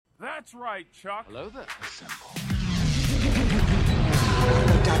That's right, Chuck. Hello there.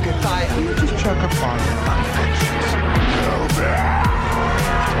 Chuck a fire.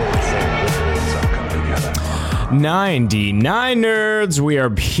 99 nerds, we are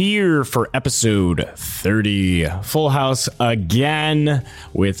here for episode 30. Full house again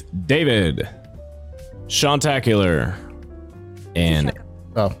with David, Shantacular, and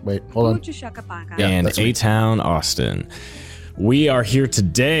A-Town Austin. We are here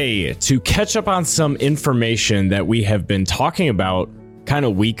today to catch up on some information that we have been talking about kind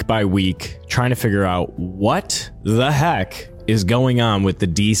of week by week, trying to figure out what the heck is going on with the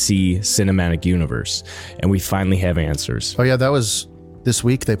DC cinematic universe. And we finally have answers. Oh yeah, that was this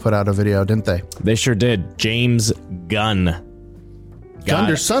week they put out a video, didn't they? They sure did. James Gunn.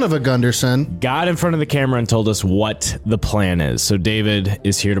 Son of a Gunderson. Got in front of the camera and told us what the plan is. So David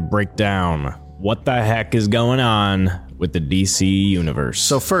is here to break down what the heck is going on with the DC universe.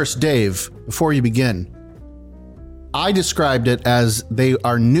 So first, Dave, before you begin, I described it as they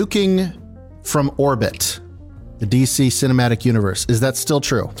are nuking from orbit the DC cinematic universe. Is that still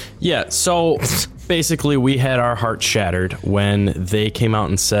true? Yeah, so basically we had our hearts shattered when they came out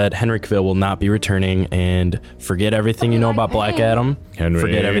and said Henry Cavill will not be returning, and forget everything you know about Black Adam.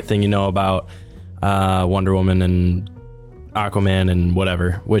 Forget everything you know about Wonder Woman and Aquaman and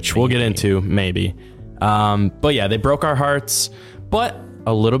whatever, which we'll get into maybe. But yeah, they broke our hearts, but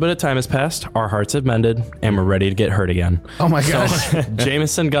a little bit of time has passed. Our hearts have mended and we're ready to get hurt again. Oh my gosh. So,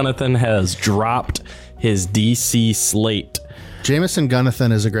 Jameson Gunnathon has dropped his DC slate. Jameson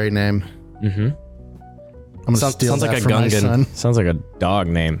Gunnathon is a great name. Mm-hmm. I'm gonna steal sounds that like a from my son. Sounds like a dog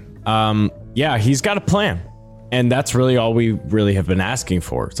name. Yeah, he's got a plan. And that's really all we really have been asking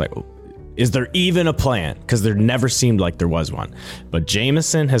for. It's like, is there even a plan? Because there never seemed like there was one. But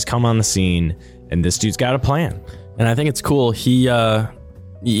Jameson has come on the scene and this dude's got a plan. And I think it's cool. He,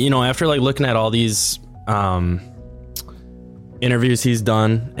 after like looking at all these interviews he's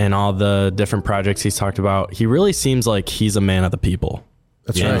done and all the different projects he's talked about, he really seems like he's a man of the people.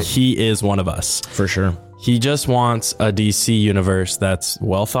 That's right. He is one of us. For sure. He just wants a DC universe that's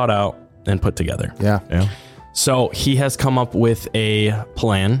well thought out and put together. Yeah. So he has come up with a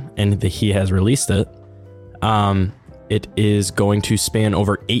plan and he has released it. It is going to span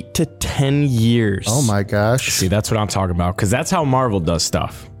over 8 to 10 years. Oh my gosh. See, that's what I'm talking about, because that's how Marvel does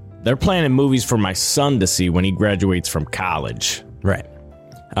stuff. They're planning movies for my son to see when he graduates from college. Right.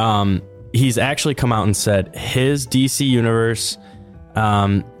 He's actually come out and said his DC universe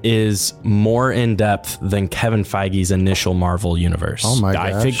is more in depth than Kevin Feige's initial Marvel universe. Oh my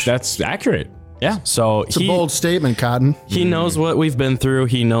gosh. I think that's accurate. Yeah. So it's a bold statement, Cotton. He knows what we've been through.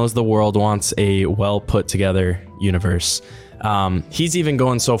 He knows the world wants a well put together universe. He's even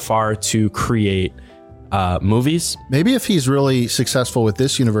going so far to create movies. Maybe if he's really successful with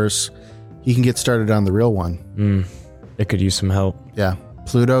this universe, he can get started on the real one. It could use some help. Yeah.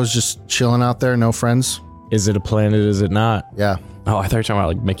 Pluto's just chilling out there, no friends. Is it a planet? Is it not? Yeah. Oh, I thought you were talking about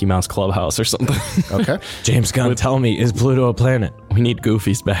like Mickey Mouse Clubhouse or something. Okay. James Gunn, tell me, is Pluto a planet? We need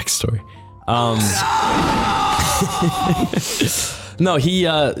Goofy's backstory. No,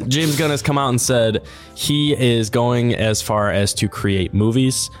 James Gunn has come out and said he is going as far as to create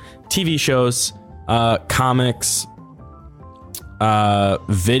movies, TV shows, comics,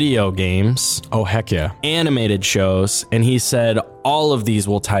 video games. Oh, heck yeah. Animated shows. And he said all of these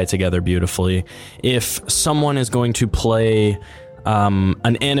will tie together beautifully. If someone is going to play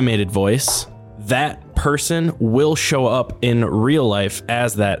an animated voice, that person will show up in real life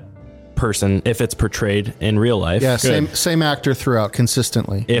as that person if it's portrayed in real life. Yeah, same actor throughout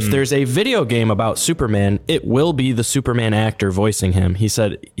consistently. If there's a video game about Superman, it will be the Superman actor voicing him. He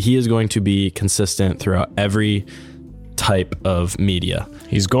said he is going to be consistent throughout every type of media.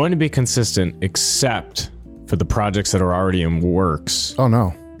 He's going to be consistent except for the projects that are already in works. Oh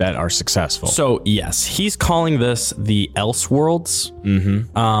no. That are successful. So yes, he's calling this the Elseworlds,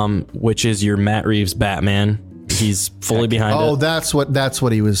 which is your Matt Reeves Batman. He's fully behind it. Oh, that's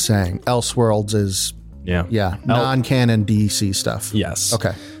what he was saying. Elseworlds is non-canon DC stuff. Yes.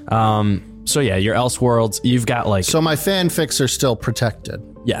 Okay. So yeah, your Elseworlds, you've got like... So my fanfics are still protected.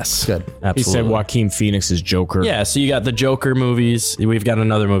 Yes. Good. Absolutely. He said Joaquin Phoenix's Joker. Yeah, so you got the Joker movies. We've got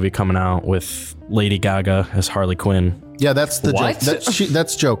another movie coming out with Lady Gaga as Harley Quinn. Yeah, that's the What?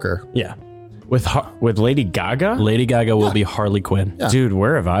 that's Joker. Yeah. With Lady Gaga? Lady Gaga will be Harley Quinn. Yeah. Dude,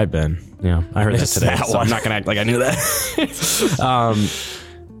 where have I been? Yeah, I heard that Missed today. that So one. I'm not gonna act like I knew that.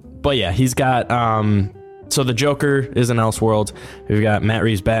 But yeah, he's got So the Joker is an Elseworld. We've got Matt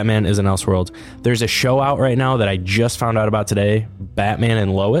Reeves' Batman is an Elseworld. There's a show out right now that I just found out about today. Superman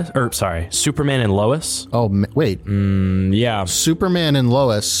and Lois. Oh, wait. Yeah. Superman and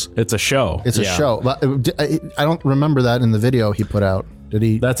Lois. It's a show. It's a show. I don't remember that in the video he put out. Did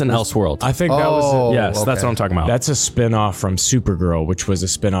he? That's an Elseworld. I think that was... Yes, okay. that's what I'm talking about. That's a spinoff from Supergirl, which was a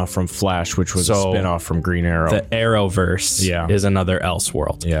spinoff from Flash, which was a spinoff from Green Arrow. The Arrowverse is another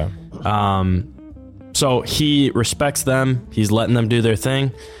Elseworld. Yeah. So he respects them. He's letting them do their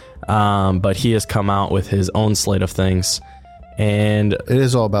thing. But he has come out with his own slate of things. And it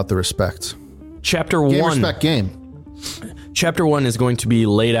is all about the respect. Chapter Game 1. Respect Game. Chapter 1 is going to be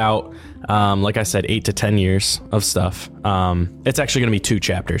laid out, like I said, 8 to 10 years of stuff. It's actually going to be 2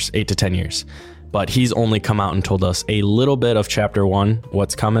 chapters, 8 to 10 years. But he's only come out and told us a little bit of Chapter 1,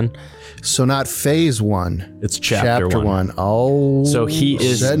 what's coming. So not Phase 1. It's Chapter 1. Oh, so he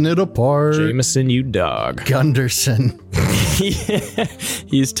is setting it apart. Jameson, you dog. Gunderson.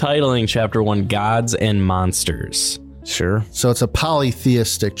 He's titling Chapter 1 Gods and Monsters. Sure. So it's a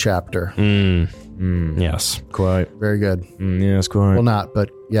polytheistic chapter. Yes. Quite. Very good. Yes, quite. Well, not, but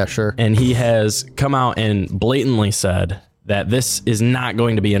yeah, sure. And he has come out and blatantly said that this is not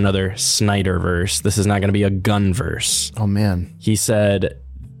going to be another Snyderverse. This is not going to be a Gunverse. Oh, man. He said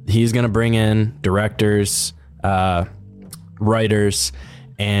he's going to bring in directors, writers,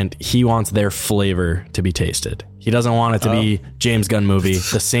 and he wants their flavor to be tasted. He doesn't want it to be James Gunn movie,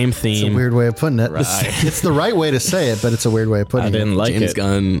 the same theme. It's a weird way of putting it. Right. It's the right way to say it, but it's a weird way of putting it. I didn't like James it.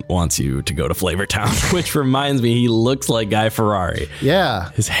 Gunn wants you to go to Flavor Town, which reminds me, he looks like Guy Ferrari. Yeah.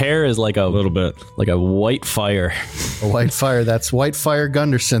 His hair is like a little bit like a white fire. A white fire. That's White Fire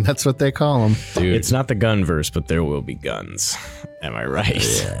Gunderson. That's what they call him. Dude, it's not the Gunverse, but there will be guns. Am I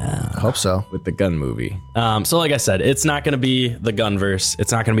right? Yeah. I hope so. With the Gun movie. So like I said, it's not going to be the Gunverse.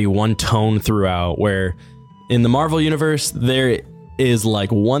 It's not going to be one tone throughout, where in the Marvel Universe, there is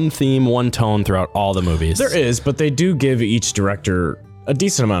like one theme, one tone throughout all the movies. There is, but they do give each director a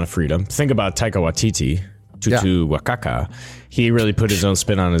decent amount of freedom. Think about Taika Waititi, Tutu Wakaka. He really put his own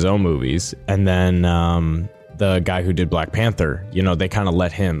spin on his own movies. And then the guy who did Black Panther, they kind of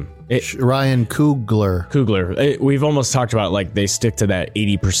let him. Ryan Coogler. We've almost talked about like they stick to that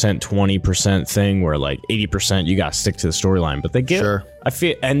 80%, 20% thing where like 80% you got to stick to the storyline, but they give. Sure. I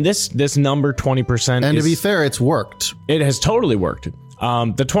feel, and this number 20%. And to be fair, it's worked. It has totally worked.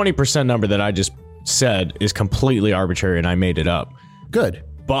 The 20% number that I just said is completely arbitrary, and I made it up. Good.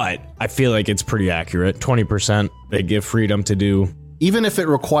 But I feel like it's pretty accurate. 20% they give freedom to do. Even if it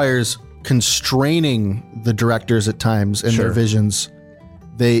requires constraining the directors at times in their visions,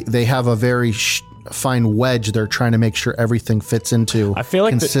 they have a very fine wedge they're trying to make sure everything fits into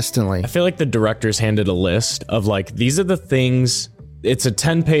consistently. I feel like the directors handed a list of like, these are the things. It's a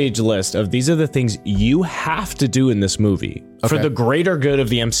 10-page list of these are the things you have to do in this movie for the greater good of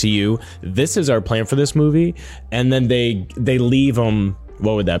the MCU. This is our plan for this movie. And then they leave them,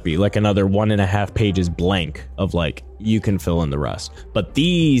 what would that be? Like another 1.5 pages blank of like, you can fill in the rest. But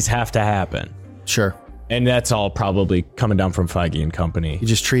these have to happen. Sure. And that's all probably coming down from Feige and company. He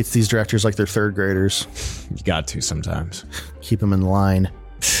just treats these directors like they're third graders. You got to sometimes. Keep them in line.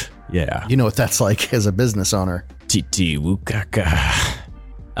 Yeah. You know what that's like as a business owner. Titi Wukaka.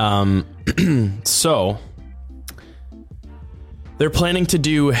 So they're planning to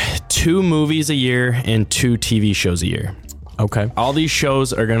do 2 movies a year and 2 TV shows a year. Okay. All these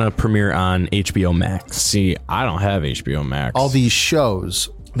shows are going to premiere on HBO Max. See, I don't have HBO Max. All these shows.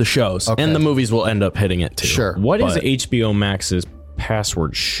 The shows. Okay. And the movies will end up hitting it too. Sure. What is HBO Max's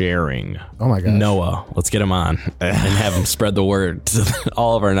password sharing? Oh my gosh. Noah. Let's get him on and have him spread the word to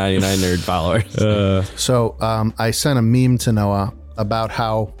all of our 99 Nerd followers. So I sent a meme to Noah about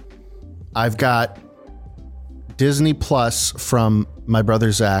how I've got Disney Plus from my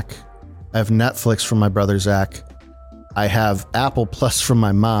brother Zach. I have Netflix from my brother Zach. I have Apple Plus from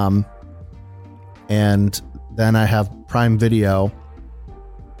my mom. And then I have Prime Video.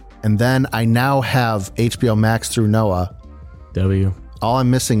 And then I now have HBO Max through Noah. W. All I'm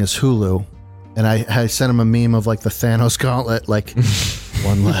missing is Hulu. And I sent him a meme of like the Thanos gauntlet, like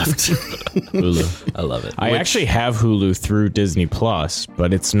one left. Hulu. I love it. I actually have Hulu through Disney Plus,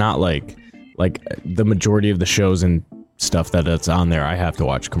 but it's not like the majority of the shows and stuff that's on there, I have to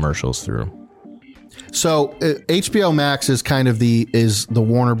watch commercials through. So HBO Max is kind of the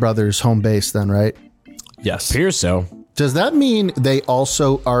Warner Brothers home base then, right? Yes. Appears so. Does that mean they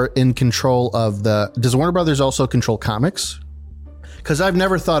also are in control of does Warner Brothers also control comics? Because I've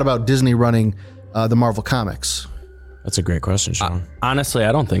never thought about Disney running the Marvel comics. That's a great question, Sean. Honestly,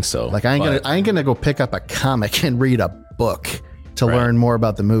 I don't think so. Like I ain't gonna go pick up a comic and read a book to learn more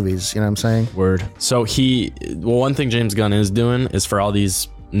about the movies. You know what I'm saying? Word. So one thing James Gunn is doing is for all these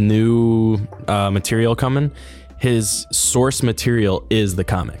new material coming, his source material is the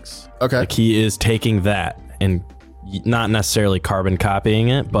comics. Okay. Like he is taking that and not necessarily carbon copying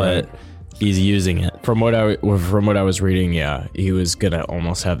it, but he's using it. From what I was reading, yeah, he was gonna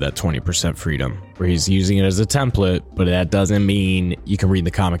almost have that 20% freedom where he's using it as a template, but that doesn't mean you can read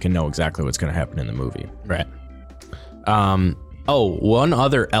the comic and know exactly what's gonna happen in the movie. Right. One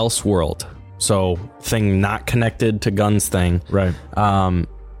other Elseworld. So thing not connected to Gunn's thing. Right.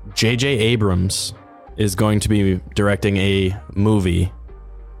 J.J. Abrams is going to be directing a movie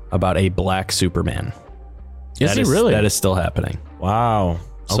about a black Superman. Is he really? That is still happening. Wow.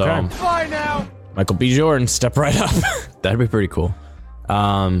 So, okay. Fly now. Michael B. Jordan, step right up. That'd be pretty cool.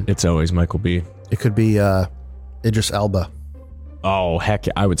 It's always Michael B. It could be Idris Elba. Oh, heck,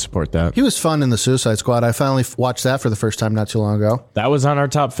 I would support that. He was fun in the Suicide Squad. I finally watched that for the first time not too long ago. That was on our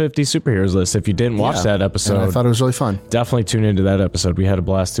top 50 superheroes list. If you didn't watch that episode, and I thought it was really fun. Definitely tune into that episode. We had a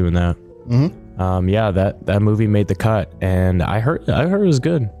blast doing that. Mm-hmm. Yeah, that movie made the cut, and I heard it was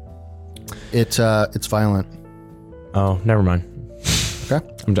good. It's violent. Oh, never mind. Okay.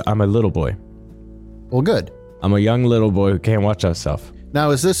 I'm a little boy. Well, good. I'm a young little boy who can't watch that stuff. Now,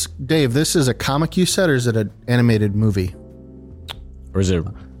 is this, Dave, this is a comic you said, or is it an animated movie? Or is it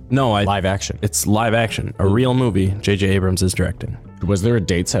live action? It's live action. A real movie J.J. Abrams is directing. Was there a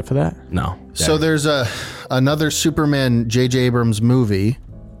date set for that? No. So there's another Superman J.J. Abrams movie.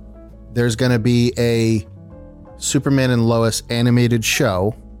 There's going to be a Superman and Lois animated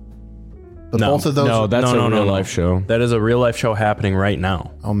show. But both of those... No, that's a real life show. That is a real life show happening right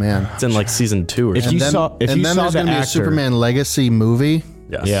now. Oh, man. It's in like season 2 or If something. you saw and then there's going to be a Superman Legacy movie.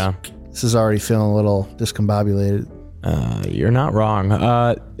 Yes. Yeah. This is already feeling a little discombobulated. You're not wrong.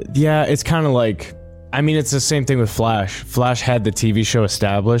 Yeah, it's kind of like, I mean, it's the same thing with Flash. Flash had the TV show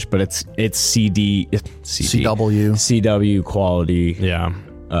established, but it's CW quality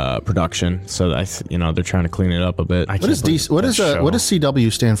production. So they're trying to clean it up a bit. What does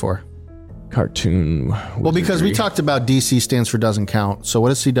CW stand for? Cartoon. Well, because we talked about DC stands for doesn't count. So what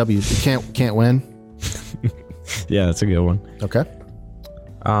does CW? Can't win. Yeah, that's a good one. Okay.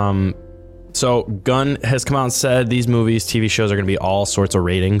 So Gunn has come out and said these movies, TV shows are going to be all sorts of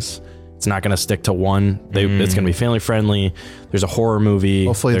ratings. It's not going to stick to one. It's going to be family friendly. There's a horror movie.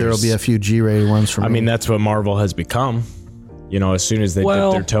 Hopefully there will be a few G-rated ones from. I mean, that's what Marvel has become. You know, as soon as they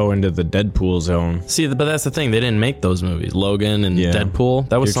dip their toe into the Deadpool zone. See, but that's the thing. They didn't make those movies. Logan and Deadpool.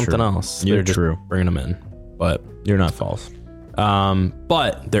 That was something else. You're just true. Bringing them in. But you're not false.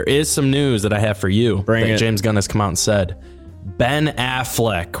 But there is some news that I have for you. James Gunn has come out and said. Ben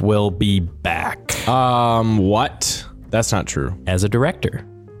Affleck will be back. What? That's not true. As a director.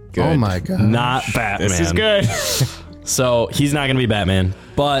 Good. Oh my god. Not Batman. This is good. So he's not going to be Batman,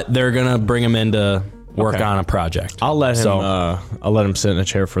 but they're going to bring him in to work on a project. I'll let him sit in a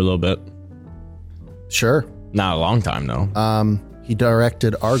chair for a little bit. Sure. Not a long time though. He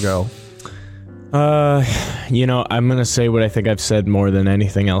directed Argo. I'm going to say what I think I've said more than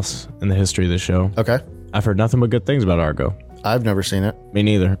anything else in the history of the show. Okay. I've heard nothing but good things about Argo. I've never seen it. Me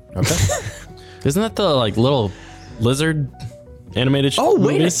neither. Okay. Isn't that the little lizard animated Oh,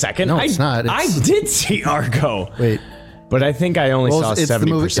 wait movie? a second. No, it's not. I did see Argo. Wait. But I think I only saw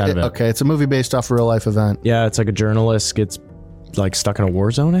 70% of it. Okay, it's a movie based off a real life event. Yeah, it's like a journalist gets stuck in a war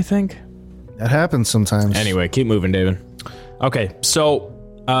zone, I think. That happens sometimes. Anyway, keep moving, David. Okay, so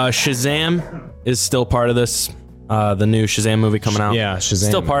Shazam is still part of this. The new Shazam movie coming out. Yeah, Shazam.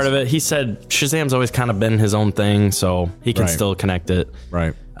 Still part of it. He said Shazam's always kind of been his own thing, so he can still connect it.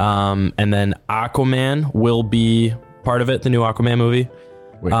 Right. And then Aquaman will be part of it, the new Aquaman movie.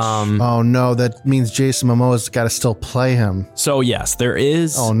 Which, oh no, that means Jason Momoa's got to still play him. So yes, there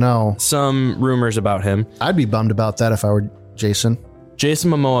is some rumors about him. I'd be bummed about that if I were Jason.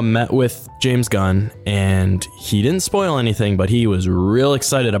 Jason Momoa met with James Gunn, and he didn't spoil anything, but he was real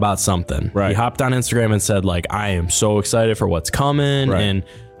excited about something. Right. He hopped on Instagram and said, I am so excited for what's coming. Right. And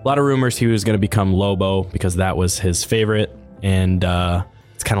a lot of rumors he was going to become Lobo because that was his favorite. And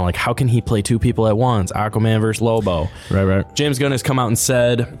it's kind of like, how can he play two people at once? Aquaman versus Lobo. Right. James Gunn has come out and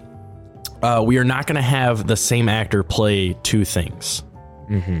said, we are not going to have the same actor play two things.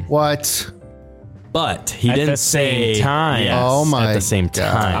 Mm-hmm. What? But he didn't say time. Yes, oh my! At the same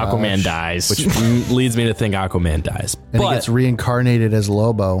time, Aquaman dies, which leads me to think Aquaman dies. And he gets reincarnated as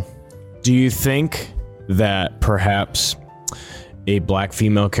Lobo. Do you think that perhaps a black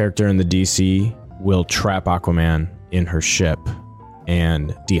female character in the DC will trap Aquaman in her ship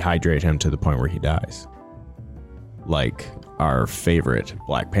and dehydrate him to the point where he dies, like our favorite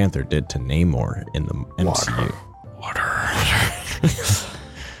Black Panther did to Namor in the MCU? Water.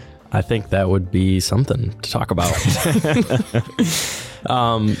 I think that would be something to talk about.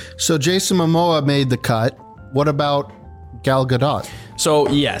 So Jason Momoa made the cut. What about Gal Gadot? So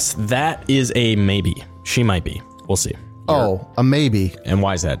yes, that is a maybe. She might be. We'll see. Oh, a maybe. And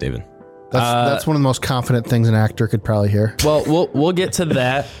why is that, David? That's one of the most confident things an actor could probably hear. Well, we'll get to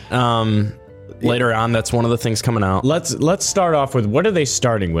that later on. That's one of the things coming out. Let's start off with, what are they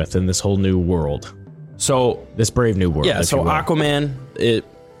starting with in this whole new world? So this brave new world. Yeah. So Aquaman,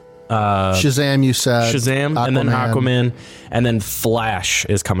 Shazam, you said. Shazam, and then Aquaman, and then Flash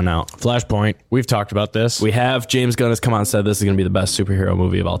is coming out. Flashpoint. We've talked about this. We have James Gunn has come out and said this is going to be the best superhero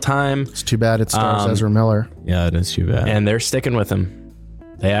movie of all time. It's too bad it stars Ezra Miller. Yeah, it is too bad. And they're sticking with him.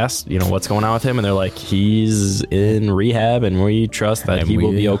 They asked, what's going on with him, and they're like, he's in rehab, and we trust that he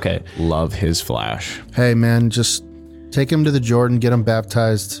will be okay. Love his Flash. Hey, man, just take him to the Jordan, get him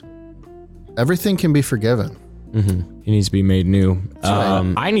baptized. Everything can be forgiven. Mm-hmm. He needs to be made new.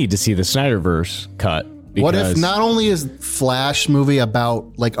 Right. I need to see the Snyderverse cut. What if not only is Flash movie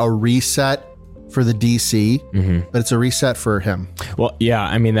about like a reset for the DC, but it's a reset for him? Well, yeah,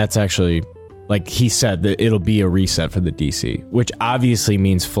 I mean, that's actually, like he said, that it'll be a reset for the DC, which obviously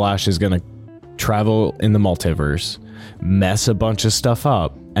means Flash is going to travel in the multiverse, mess a bunch of stuff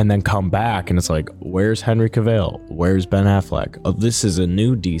up, and then come back, and it's like, where's Henry Cavill? Where's Ben Affleck? Oh, this is a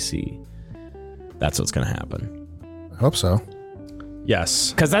new DC. That's what's going to happen. I hope so.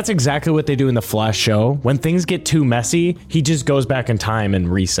 Yes. Because that's exactly what they do in the Flash show. When things get too messy, he just goes back in time and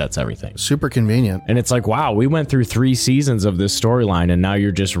resets everything. Super convenient. And it's like, wow, we went through 3 seasons of this storyline and now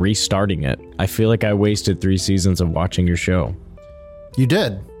you're just restarting it. I feel like I wasted 3 seasons of watching your show. You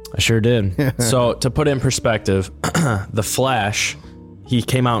did. I sure did. So to put it in perspective, the Flash, he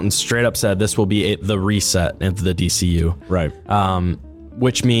came out and straight up said this will be the reset of the DCU. Right.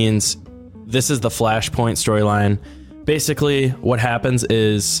 Which means this is the Flashpoint storyline. Basically, what happens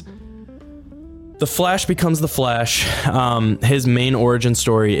is the Flash becomes the Flash. His main origin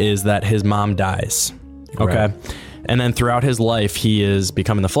story is that his mom dies. Okay. Right. And then throughout his life, he is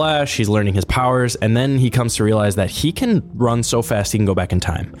becoming the Flash. He's learning his powers. And then he comes to realize that he can run so fast, he can go back in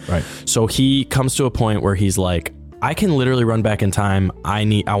time. Right. So he comes to a point where he's like, I can literally run back in time. I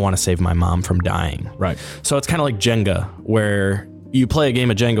want to save my mom from dying. Right. So it's kind of like Jenga, where you play a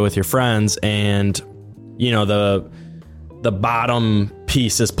game of Jenga with your friends and, the bottom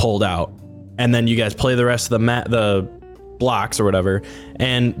piece is pulled out, and then you guys play the rest of the blocks or whatever,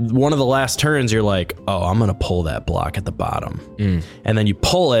 and one of the last turns you're like, oh, I'm gonna pull that block at the bottom, and then you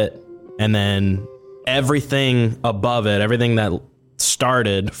pull it, and then everything above it, everything that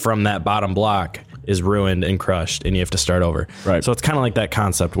started from that bottom block is ruined and crushed, and you have to start over. Right. So it's kind of like that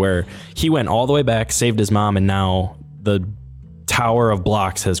concept where he went all the way back, saved his mom, and now the tower of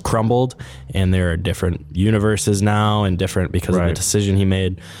blocks has crumbled, and there are different universes now and different because of the decision he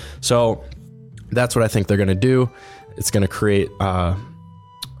made. So that's what I think they're going to do. It's going to create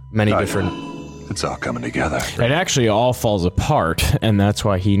many different... It's all coming together. It actually all falls apart, and that's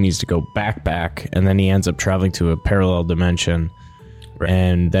why he needs to go back, and then he ends up traveling to a parallel dimension,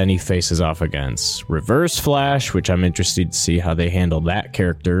 and then he faces off against Reverse Flash, which I'm interested to see how they handle that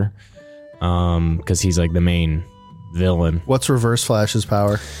character, because he's like the main villain. What's Reverse Flash's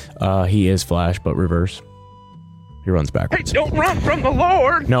power? He is Flash, but reverse. He runs backwards. Hey, don't run from the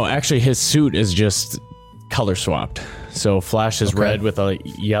Lord! No, actually, his suit is just color swapped. So Flash is red with a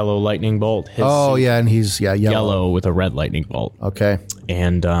yellow lightning bolt. His suit and he's yellow with a red lightning bolt. Okay.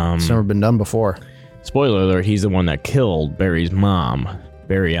 And it's never been done before. Spoiler alert, he's the one that killed Barry's mom,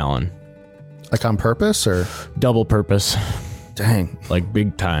 Barry Allen. Like on purpose or? Double purpose. Dang. Like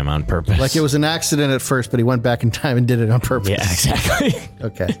big time on purpose. Like it was an accident at first, but he went back in time and did it on purpose. Yeah, exactly.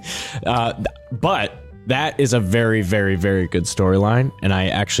 Okay. But that is a very, very, very good storyline. And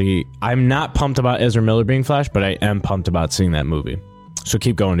I'm not pumped about Ezra Miller being Flash, but I am pumped about seeing that movie. So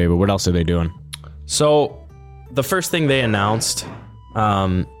keep going, David. What else are they doing? So the first thing they announced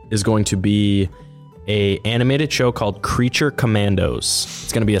is going to be a animated show called Creature Commandos.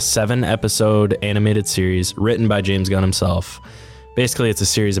 It's going to be a 7-episode animated series written by James Gunn himself. Basically, it's a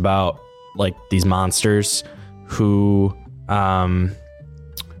series about like these monsters who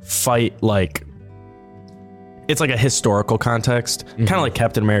fight like... It's like a historical context, kind of like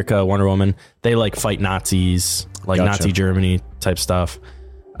Captain America, Wonder Woman. They like fight Nazis, like Nazi Germany type stuff.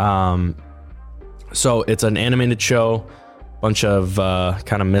 So it's an animated show. Bunch of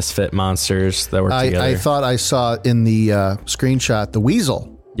kind of misfit monsters that work together. I thought I saw in the screenshot the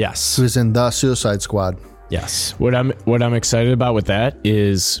Weasel. Yes. Who's in the Suicide Squad. Yes. What I'm excited about with that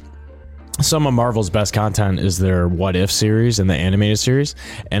is some of Marvel's best content is their What If series and the animated series.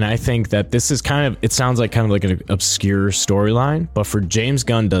 And I think that this is it sounds like kind of like an obscure storyline, but for James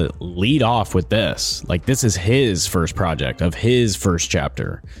Gunn to lead off with this, like this is his first project of his first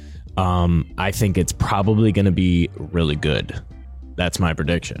chapter. I think it's probably going to be really good. That's my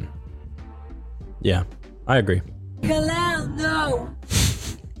prediction. Yeah, I agree. No.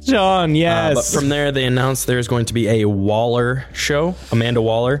 John, yes. But from there, they announced there's going to be a Waller show, Amanda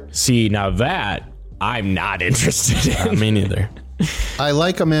Waller. See, now that I'm not interested in. Me neither. I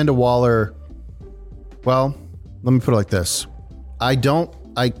like Amanda Waller. Well, let me put it like this. I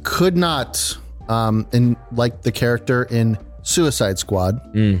could not like the character in Suicide Squad.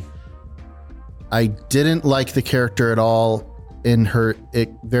 I didn't like the character at all in her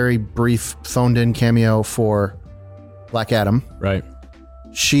very brief phoned in cameo for Black Adam. Right.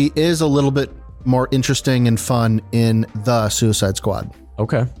 She is a little bit more interesting and fun in the Suicide Squad.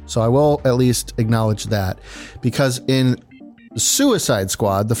 Okay. So I will at least acknowledge that, because in Suicide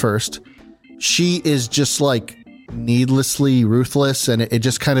Squad, the first, she is just like needlessly ruthless, and it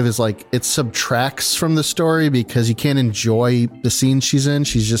just kind of is like it subtracts from the story because you can't enjoy the scene she's in.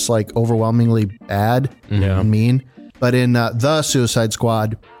 She's just like overwhelmingly bad and mean. But in the Suicide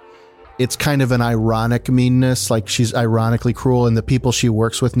Squad, it's kind of an ironic meanness. Like she's ironically cruel, and the people she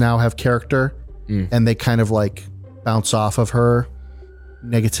works with now have character, and they kind of like bounce off of her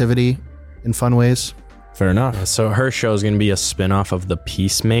negativity in fun ways. Fair enough. So her show is going to be a spinoff of the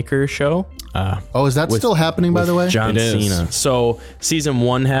Peacemaker show. Is that still happening, by the way? John Cena. So season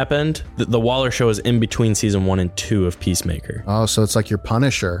 1 happened. The Waller show is in between season 1 and 2 of Peacemaker. Oh, so it's like your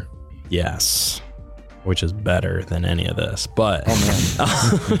Punisher. Yes. Which is better than any of this. But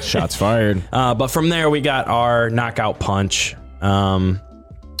Shots fired. But from there, we got our knockout punch.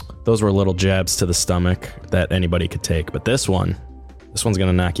 Those were little jabs to the stomach that anybody could take. But this one's going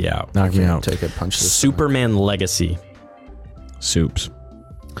to knock you out. Knock me out. Take it, punch this. Superman Legacy. Soups.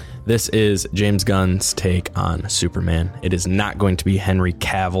 This is James Gunn's take on Superman. It is not going to be Henry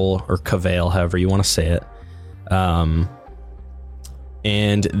Cavill or Cavill, however you want to say it.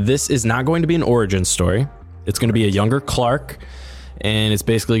 And this is not going to be an origin story. It's going to be a younger Clark, and it's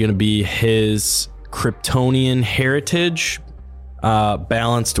basically going to be his Kryptonian heritage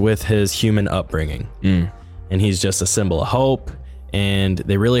balanced with his human upbringing. And he's just a symbol of hope, and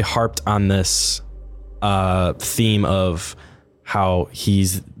they really harped on this theme of how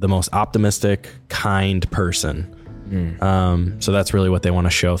he's the most optimistic, kind person. So that's really what they want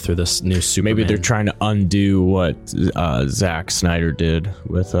to show through this new Superman. Maybe they're trying to undo what Zack Snyder did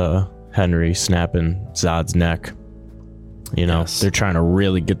with Henry snapping Zod's neck. You know, they're trying to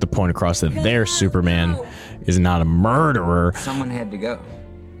really get the point across that their Superman is not a murderer. Someone had to go.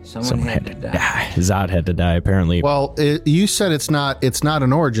 Someone had to die. Zod had to die, apparently. Well, you said it's not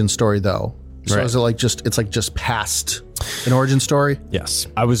an origin story, though. So Right. is it like just past an origin story? Yes.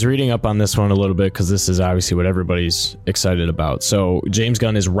 I was reading up on this one a little bit because this is obviously what everybody's excited about. So James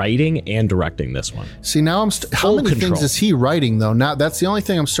Gunn is writing and directing this one. See, now how many control. things is he writing though? Now that's the only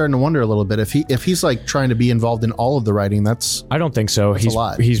thing I'm starting to wonder a little bit. If he's like trying to be involved in all of the writing, that's I don't think so. a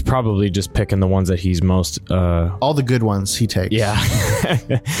lot. He's probably just picking the ones that he's most all the good ones he takes. yeah.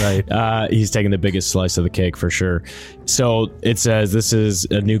 Right. He's taking the biggest slice of the cake for sure. So it says this is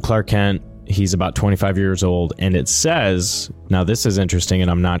a new Clark Kent. He's about 25 years old, and it says, now this is interesting, and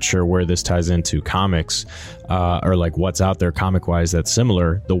I'm not sure where this ties into comics or like what's out there comic wise that's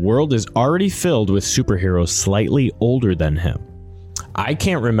similar. The world is already filled with superheroes slightly older than him. I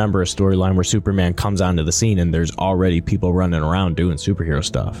can't remember a storyline where Superman comes onto the scene and there's already people running around doing superhero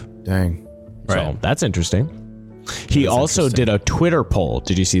stuff. Dang. So that's interesting. He also did a Twitter poll.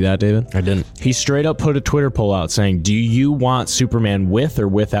 Did you see that, David? I didn't. He straight up put a Twitter poll out saying, do you want Superman with or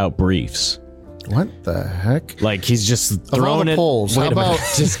without briefs? What the heck? Like he's just Of all throwing the it. polls, how Wait a minute.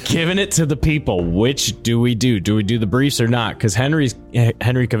 about just giving it to the people? Which do we do? Do we do the briefs or not? Because Henry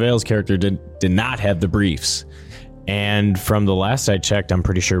Cavill's character did not have the briefs. And from the last I checked, I'm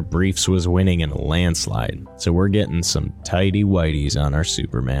pretty sure briefs was winning in a landslide. So we're getting some tidy whiteys on our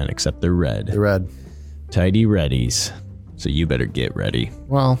Superman, except they're red. the red? Tidy reddies. So you better get ready.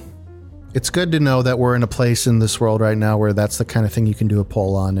 Well, it's good to know that we're in a place in this world right now where that's the kind of thing you can do a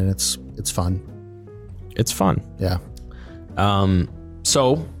poll on, and it's fun. It's fun. Yeah.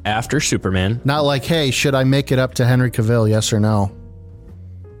 So after Superman, Not like, hey, should I make it up to Henry Cavill? Yes or no?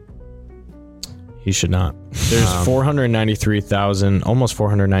 He should not. There's 493,000, almost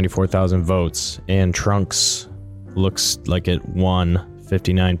 494,000 votes, and Trunks looks like it won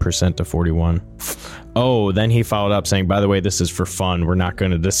 59% to 41. Oh, then he followed up saying, by the way, this is for fun. We're not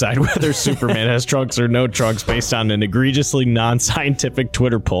going to decide whether Superman has trunks or no trunks based on an egregiously non-scientific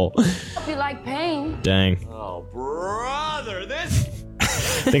Twitter poll. If you like pain. Dang. Oh, brother, this...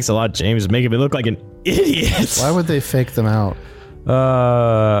 Thanks a lot, James. Making me look like an idiot. Why would they fake them out?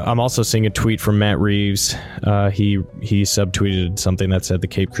 I'm also seeing a tweet from Matt Reeves. He subtweeted something that said the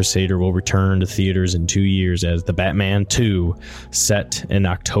Caped Crusader will return to theaters in 2 years as the Batman 2 set an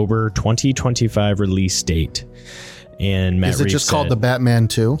October 2025 release date. And Matt Is it Reeves just called the Batman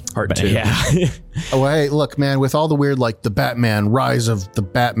 2? Part 2. Yeah. Oh, hey, look, man, with all the weird, like the Batman, Rise of the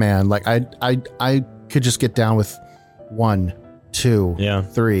Batman, like I could just get down with 1, 2, Yeah,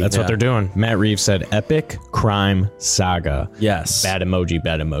 3. That's what they're doing. Matt Reeves said, epic crime saga. Yes. Bad emoji,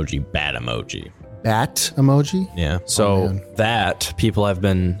 bad emoji, bad emoji. Bat emoji? Yeah. So that people have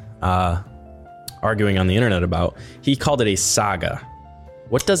been arguing on the internet about. He called it a saga.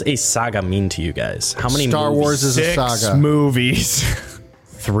 What does a saga mean to you guys? How many Star movies? Wars is a 6 saga. movies.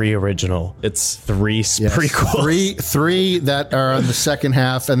 3 original. It's 3 Yes. prequels. Three that are on the second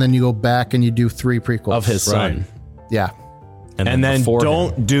half, and then you go back and you do 3 prequels. of his son. Yeah. And then before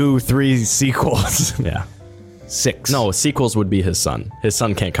don't him- do 3 sequels. Yeah. 6. No, sequels would be his son. His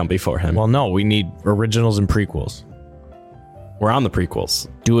son can't come before him. Well, no, we need originals and prequels. We're on the prequels.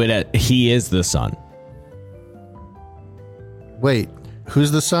 Do it at He Is the Son. Wait,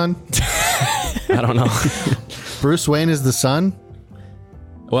 who's the son? I don't know. Bruce Wayne is the son?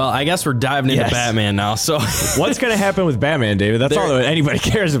 Well, I guess we're diving into Yes. Batman now. So What's going to happen with Batman, David? That's all that anybody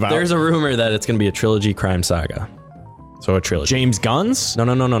cares about. there's a rumor that it's going to be a trilogy crime saga. So a trilogy. James Gunn's? No.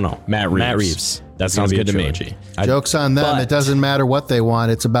 Matt Reeves. Matt Reeves. That It's gonna sounds be a good to me. trilogy. Joke's on them. but- It doesn't matter what they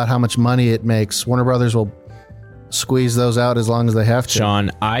want. It's about how much money it makes. Warner Brothers will squeeze those out as long as they have to.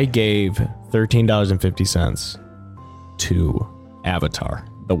 Sean, I gave $13.50 to Avatar,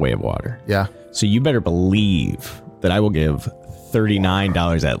 The Way of Water. Yeah. So you better believe that I will give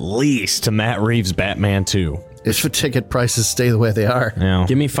 $39 at least to Matt Reeves' Batman 2. If the ticket prices stay the way they are. Now,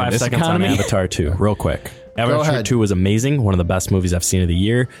 Give me 5 this seconds economy. on Avatar 2, real quick. Go Avatar ahead. 2 was amazing. One of the best movies I've seen of the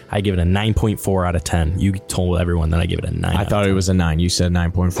year. I give it a 9.4 out of 10. You told everyone that I give it a 9. I thought it was a 9. You said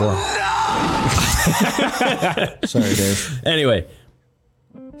 9.4. Sorry, Dave. Anyway,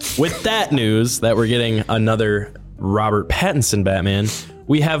 with that news that we're getting another Robert Pattinson Batman,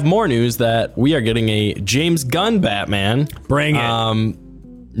 we have more news that we are getting a James Gunn Batman. Bring it.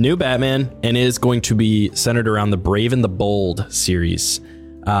 New Batman, and is going to be centered around the Brave and the Bold series,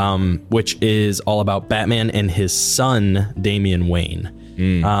 which is all about Batman and his son, Damian Wayne,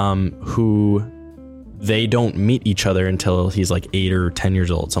 who they don't meet each other until he's like 8 or 10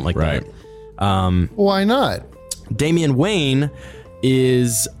 years old, something like Right. that. Why not? Damian Wayne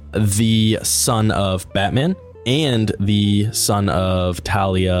is the son of Batman and the son of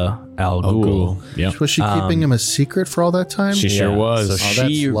Talia al Ghul. Yep. Was she keeping him a secret for all that time? She sure was. So Oh,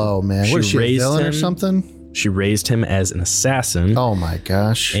 that's she, low, man. she What is she, a raised villain or him- something? she raised him as an assassin, Oh my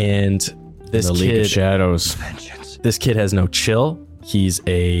gosh. and this The League of kid, Shadows. this kid has no chill. He's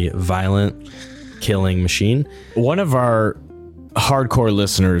a violent, killing machine. One of our hardcore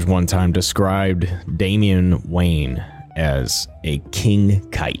listeners one time described Damian Wayne as a king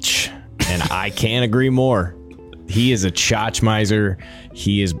kite, and I can't agree more. He is a chotch miser.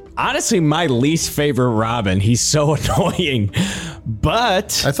 He is honestly my least favorite Robin. He's so annoying,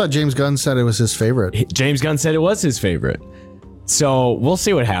 but I thought James Gunn said it was his favorite. James Gunn said it was his favorite. So we'll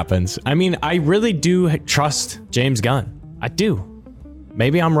see what happens. I mean, I really do trust James Gunn. I do.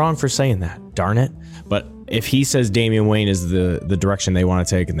 Maybe I'm wrong for saying that. Darn it. But if he says Damian Wayne is the direction they want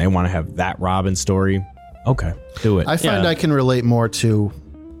to take and they want to have that Robin story, okay, do it. I find I can relate more to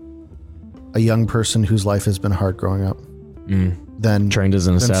a young person whose life has been hard growing up than Trained as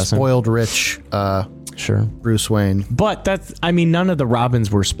an than assassin. spoiled rich Sure. Bruce Wayne. But none of the Robins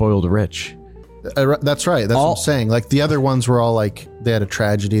were spoiled rich. That's right. That's what I'm saying. Like the other ones were all like they had a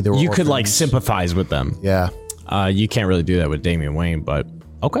tragedy. They were You could like orphans. sympathize with them. Yeah. You can't really do that with Damian Wayne, but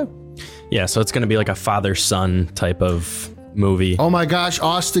okay. Yeah, so it's going to be like a father-son type of movie. Oh my gosh,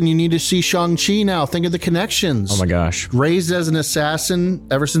 Austin, you need to see Shang-Chi now. Think of the connections. Oh my gosh. Raised as an assassin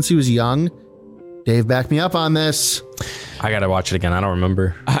ever since he was young. Dave, back me up on this. I got to watch it again. I don't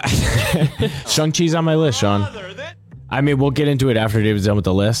remember. Shang-Chi's on my list, Sean. I mean, we'll get into it after David's done with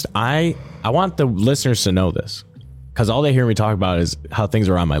the list. I want the listeners to know this because all they hear me talk about is how things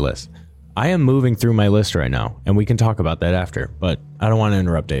are on my list. I am moving through my list right now, and we can talk about that after, but I don't want to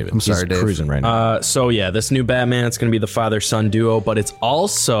interrupt David. I'm sorry, Dave. Cruising right now. So yeah, this new Batman, it's going to be the father-son duo, but it's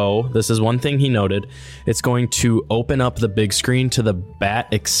also, this is one thing he noted, it's going to open up the big screen to the Bat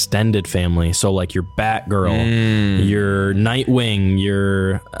extended family. So like your Batgirl, your Nightwing,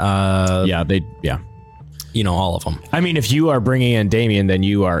 your you know, all of them. I mean, if you are bringing in Damian, then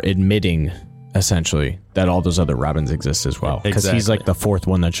you are admitting essentially that all those other Robins exist as well, because he's like the fourth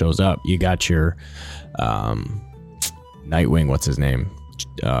one that shows up. You got your Nightwing, what's his name?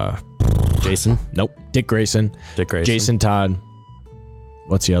 Jason? Nope. Dick Grayson. Jason Todd.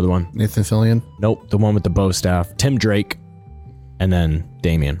 What's the other one? Nathan Fillion. Nope. The one with the bow staff. Tim Drake. And then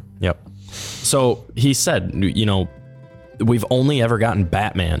Damian. Yep. So he said, you know, we've only ever gotten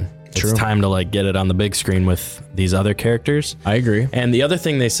Batman. It's time to like get it on the big screen with these other characters. I agree. And the other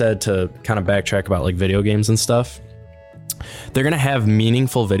thing they said, to kind of backtrack about like video games and stuff, they're going to have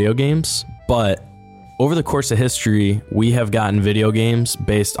meaningful video games, but over the course of history, we have gotten video games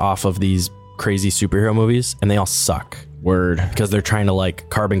based off of these crazy superhero movies, and they all suck. Word. Because they're trying to like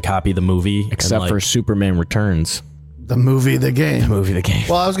carbon copy the movie. Except for Superman Returns. The movie, the game. The game.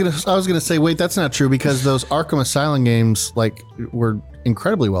 Well, I was gonna say, wait, that's not true, because those Arkham Asylum games like were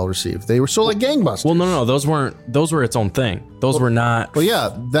incredibly well received. They were so like gangbusters. Well, no, those were its own thing. Those were not. Well, yeah,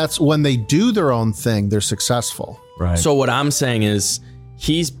 that's when they do their own thing, they're successful. Right. So what I'm saying is,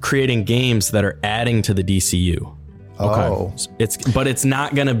 he's creating games that are adding to the DCU. Oh, But it's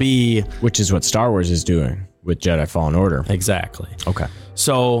not going to be, which is what Star Wars is doing with Jedi Fallen Order. Exactly. Okay.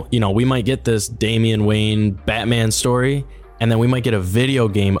 So, you know, we might get this Damian Wayne Batman story, and then we might get a video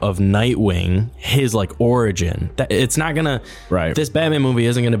game of Nightwing, his like origin. It's not gonna. Right. This Batman movie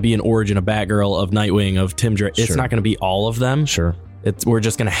isn't gonna be an origin of Batgirl, of Nightwing, of Tim Drake. It's not gonna be all of them. Sure. We're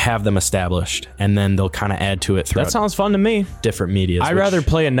just gonna have them established, and then they'll kind of add to it throughout. That sounds fun to me. Different media. I'd rather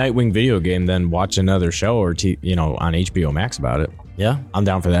play a Nightwing video game than watch another show or on HBO Max about it. Yeah, I'm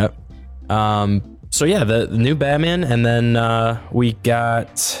down for that. So yeah, the new Batman, and then we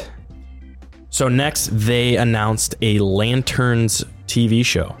got. So next, they announced a Lanterns TV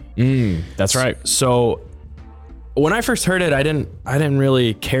show. That's right. So when I first heard it, I didn't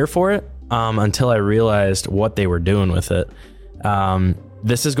really care for it until I realized what they were doing with it.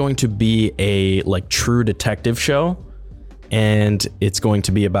 This is going to be a like true detective show, and it's going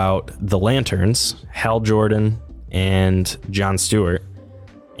to be about the Lanterns, Hal Jordan and Jon Stewart,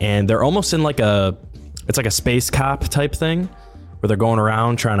 and they're almost in it's like a space cop type thing, where they're going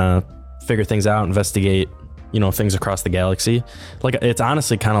around trying to figure things out, investigate, things across the galaxy. Like, it's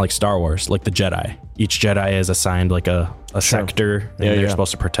honestly kind of like Star Wars, like the Jedi. Each Jedi is assigned like a sector, and they're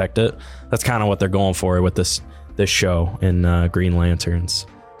supposed to protect it. That's kind of what they're going for with this show in Green Lanterns.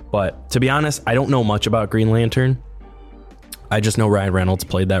 But to be honest, I don't know much about Green Lantern. I just know Ryan Reynolds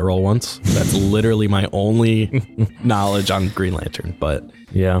played that role once. That's literally my only knowledge on Green Lantern. But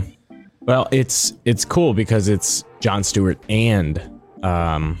yeah, well, it's cool because it's Jon Stewart and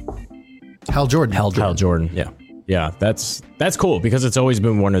Hal Jordan. Hal Jordan. Yeah, that's cool because it's always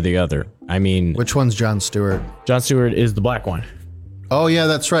been one or the other. I mean, which one's Jon Stewart? Jon Stewart is the black one. Oh yeah,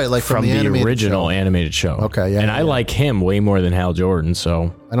 that's right. Like from the original animated show. Okay, yeah. And I like him way more than Hal Jordan.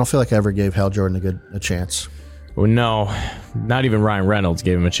 So I don't feel like I ever gave Hal Jordan a chance. Well, no, not even Ryan Reynolds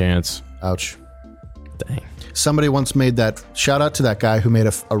gave him a chance. Ouch. Dang. Somebody once made that. Shout out to that guy who made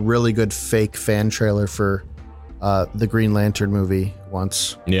a really good fake fan trailer for the Green Lantern movie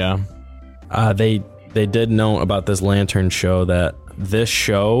once. Yeah. They did know about this Lantern show, that this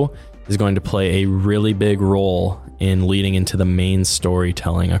show is going to play a really big role in leading into the main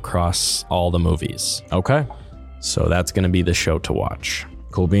storytelling across all the movies. Okay. So that's going to be the show to watch.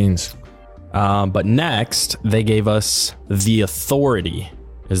 Cool beans. But next, they gave us The Authority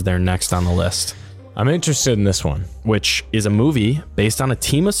is their next on the list. I'm interested in this one, which is a movie based on a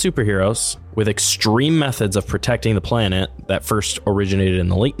team of superheroes with extreme methods of protecting the planet that first originated in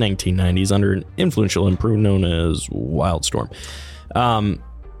the late 1990s under an influential improve known as Wildstorm.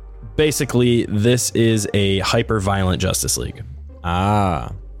 Basically, this is a hyper-violent Justice League.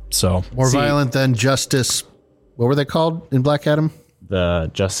 So more violent than Justice. What were they called in Black Adam? The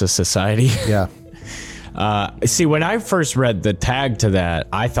Justice Society. Yeah. See, when I first read the tag to that,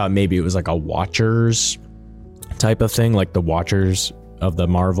 I thought maybe it was like a Watchers type of thing, like the Watchers of the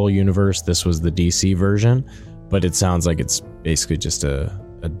Marvel universe. This was the DC version, but it sounds like it's basically just a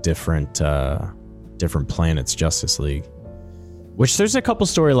different planet's Justice League. Which there's a couple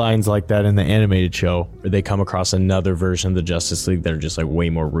storylines like that in the animated show where they come across another version of the Justice League that are just like way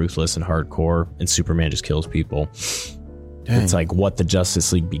more ruthless and hardcore, and Superman just kills people. Dang. It's like what the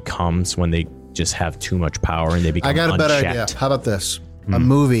Justice League becomes when they just have too much power and they become I got a better idea. How about this? A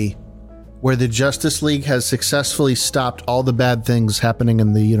movie where the Justice League has successfully stopped all the bad things happening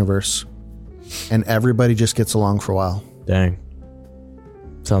in the universe, and everybody just gets along for a while. Dang.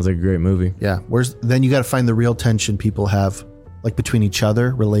 Sounds like a great movie. Yeah. Then you got to find the real tension people have, like between each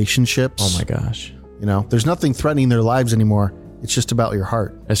other, relationships. Oh my gosh. You know, there's nothing threatening their lives anymore. It's just about your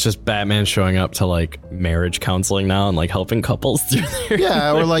heart. It's just Batman showing up to like marriage counseling now and like helping couples through their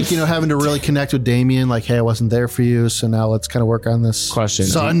Yeah, or like, having to really connect with Damian, like, hey, I wasn't there for you, so now let's kind of work on this. Question.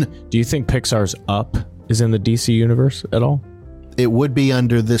 Son. Do you think Pixar's Up is in the DC universe at all? It would be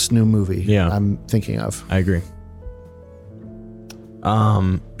under this new movie. Yeah. I'm thinking of. I agree.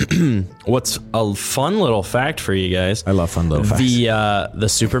 What's a fun little fact for you guys? I love fun little facts. The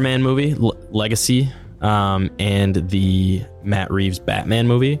Superman movie, Legacy, and the Matt Reeves Batman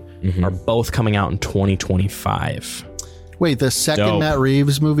movie are both coming out in 2025. Wait, the second Dope. Matt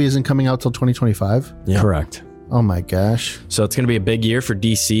Reeves movie isn't coming out till 2025? Yeah. Correct. Oh my gosh. So it's going to be a big year for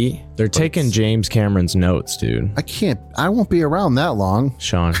DC. They're taking James Cameron's notes, dude. I won't be around that long.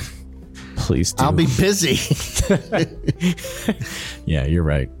 Sean, please do. I'll be busy. Yeah, you're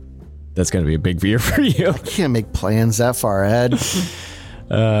right. That's going to be a big year for you. Can't make plans that far ahead.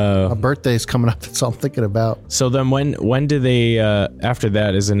 My birthday's coming up. That's all I'm thinking about. So then when do they, after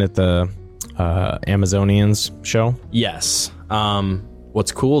that, isn't it the Amazonians show? Yes.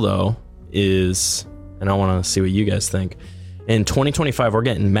 What's cool though is, and I want to see what you guys think. In 2025, we're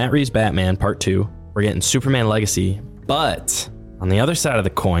getting Matt Reeves Batman Part 2. We're getting Superman Legacy. But on the other side of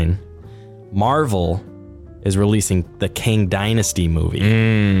the coin, Marvel is releasing the Kang Dynasty movie.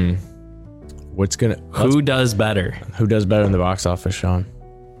 Who does better? Who does better in the box office, Sean?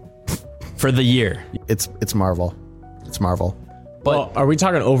 For the year. It's Marvel. It's Marvel. But Well, are we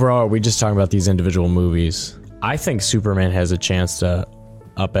talking overall, or are we just talking about these individual movies? I think Superman has a chance to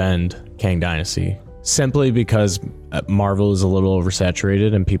upend Kang Dynasty, simply because Marvel is a little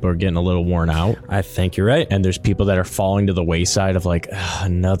oversaturated and people are getting a little worn out. I think you're right. And there's people that are falling to the wayside of like,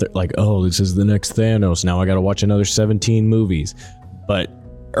 another, like, oh, this is the next Thanos. Now I got to watch another 17 movies. But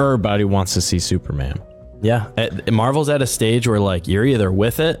everybody wants to see Superman. Yeah. Marvel's at a stage where like you're either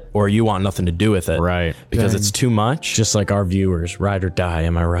with it or you want nothing to do with it. Right. Because it's too much. Just like our viewers, ride or die.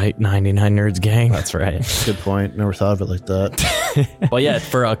 Am I right? 99 Nerds gang. That's right. Good point. Never thought of it like that. But yeah,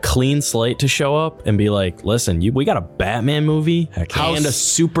 for a clean slate to show up and be like, listen, we got a Batman movie and a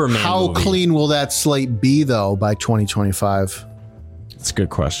Superman How movie. clean will that slate be, though, by 2025? It's a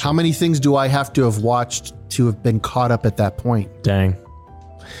good question. How many things do I have to have watched to have been caught up at that point? Dang.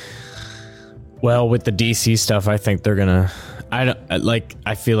 Well, with the DC stuff, I think they're gonna.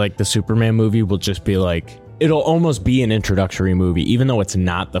 I feel like the Superman movie will just be like, it'll almost be an introductory movie, even though it's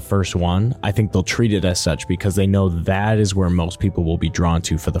not the first one. I think they'll treat it as such because they know that is where most people will be drawn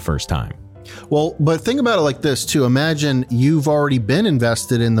to for the first time. Well, but think about it like this too. Imagine you've already been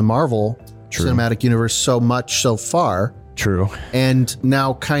invested in the Marvel Cinematic Universe so much so far. True. And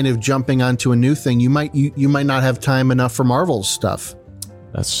now kind of jumping onto a new thing, you might not have time enough for Marvel's stuff.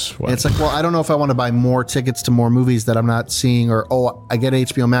 That's what. And it's like, well, I don't know if I want to buy more tickets to more movies that I'm not seeing, or, oh, I get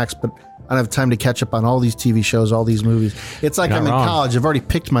HBO Max, but I don't have time to catch up on all these TV shows, all these movies. It's like I'm in college. I've already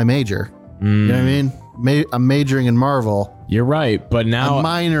picked my major. You know what I mean? I'm majoring in Marvel. You're right, but now I'm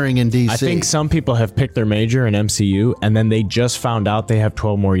minoring in DC. I think some people have picked their major in MCU, and then they just found out they have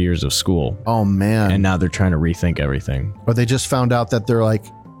 12 more years of school. Oh, man. And now they're trying to rethink everything. Or they just found out that they're like,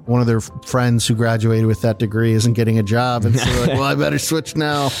 one of their friends who graduated with that degree isn't getting a job, and so they're like, well, I better switch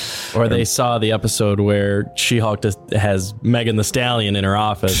now. Or they saw the episode where She-Hulk has Megan Thee Stallion in her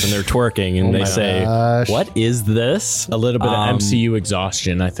office and they're twerking and they say, what is this? A little bit of MCU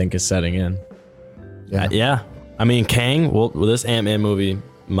exhaustion, I think, is setting in. Yeah. I mean, Kang, well, this Ant-Man movie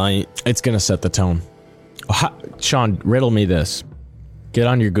might... It's going to set the tone. Sean, riddle me this. Get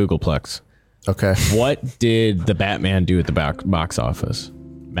on your Googleplex. Okay. What did the Batman do at the box office?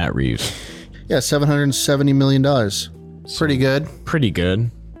 Matt Reeves. Yeah, $770 million. Pretty good. Pretty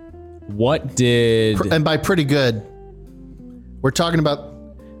good. What did... And by pretty good, we're talking about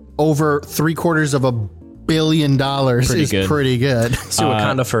over $750 million. Pretty good. Pretty good. See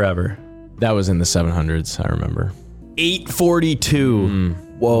Wakanda Forever. That was in the 700s, I remember. 842.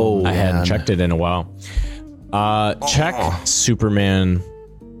 Whoa. I hadn't checked it in a while. Check Superman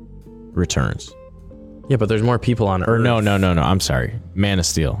Returns. Yeah, but there's more people on Earth. Or no. I'm sorry. Man of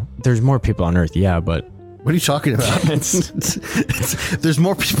Steel. There's more people on Earth, yeah, but... What are you talking about? There's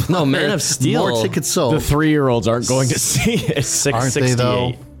more people. No, Man of Steel. More tickets sold. The 3-year-olds aren't going to see it. Aren't they,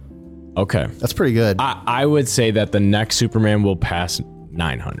 though? Okay. That's pretty good. I would say that the next Superman will pass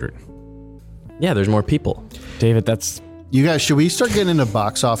 900. Yeah, there's more people. David, that's You guys, should we start getting into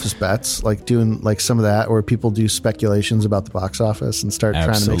box office bets, like doing like some of that, where people do speculations about the box office and start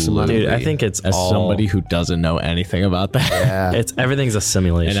trying to make some money? Dude, I think it's as somebody who doesn't know anything about that. Yeah. Everything's a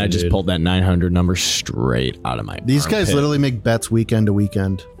simulation. And I just pulled that 900 number straight out of my These guys armpit. literally make bets weekend to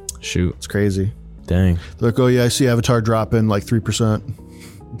weekend. Shoot. It's crazy. Dang. They're like, oh yeah, I see Avatar dropping like 3%.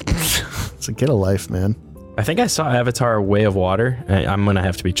 It's like, get a life, man. I think I saw Avatar Way of Water. I'm going to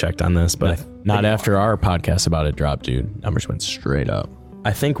have to be checked on this, but Not after our podcast about it dropped, dude. Numbers went straight up.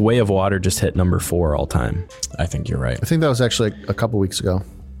 I think Way of Water just hit number 4 all time. I think you're right. I think that was actually a couple weeks ago.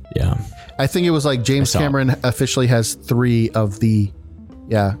 Yeah. I think it was like James Cameron officially has 3 of the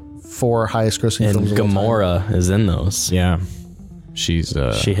 4 highest grossing And films of all time. Gamora is in those. Yeah. She's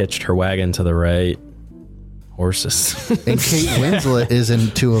She hitched her wagon to the right horses. And Kate Winslet is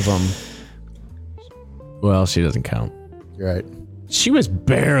in 2 of them. well, she doesn't count. You're right. She was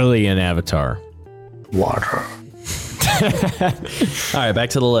barely in Avatar. Water. All right, back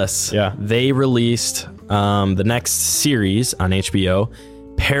to the list. Yeah. They released the next series on HBO,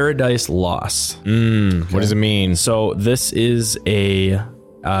 Paradise Lost. What does it mean? So this is a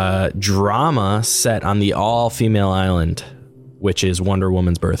drama set on the all-female island, which is Wonder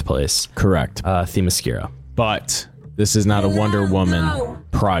Woman's birthplace, Correct. Themyscira. But this is not a Wonder Woman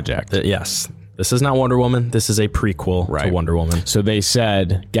project. Yes, this is not Wonder Woman. This is a prequel to Right. Wonder Woman. So they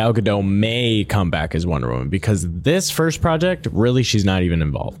said Gal Gadot may come back as Wonder Woman because this first project, really, she's not even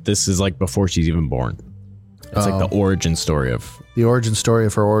involved. This is like before she's even born. It's like the origin story of... The origin story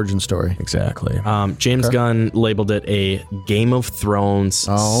of her origin story. Exactly. James Gunn labeled it a Game of Thrones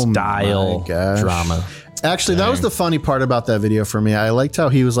style my gosh. drama. Actually, that was the funny part about that video for me. I liked how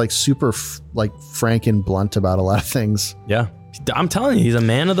he was like super like frank and blunt about a lot of things. Yeah, I'm telling you, he's a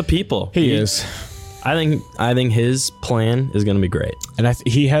man of the people. He is. I think his plan is going to be great. And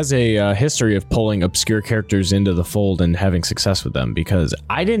he has a history of pulling obscure characters into the fold and having success with them, because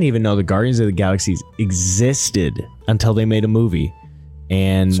I didn't even know the Guardians of the Galaxy existed until they made a movie.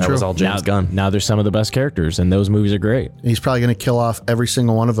 And That was all James Gunn. Now they're some of the best characters, and those movies are great. And he's probably going to kill off every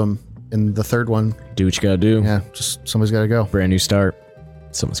single one of them in the third one. Do what you gotta do. Yeah, just somebody's got to go. Brand new start.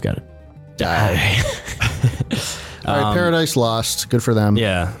 Someone's gotta die. All right, Paradise Lost. Good for them.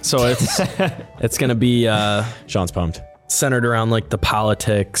 Yeah, so it's going to be Sean's pumped. centered around like the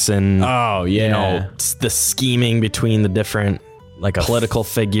politics and Oh, yeah. you know the scheming between the different like political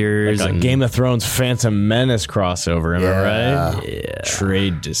figures Like a and Game of Thrones Phantom Menace crossover, am I right? yeah.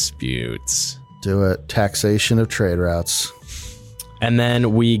 Trade disputes. Do it. Taxation of trade routes. And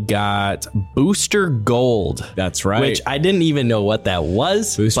then we got Booster Gold. That's right. Which I didn't even know what that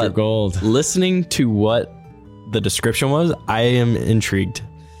was. Booster but Gold. Listening to what the description was, I am intrigued.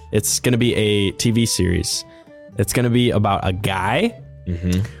 It's going to be a TV series. It's going to be about a guy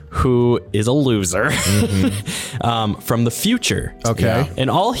who is a loser from the future. Okay. Yeah. And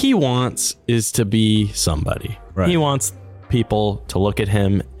all he wants is to be somebody. Right. He wants people to look at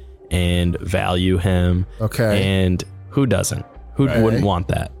him and value him. Okay. And who doesn't? Who wouldn't want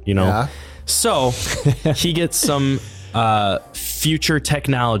that, you know? Yeah. So he gets some future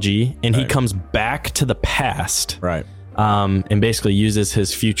technology and he comes back to the past. Right. And basically uses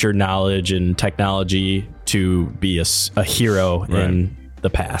his future knowledge and technology to be a hero in the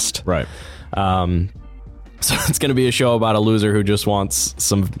past. Right. So it's going to be a show about a loser who just wants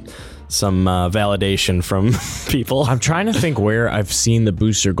some validation from people. I'm trying to think where I've seen the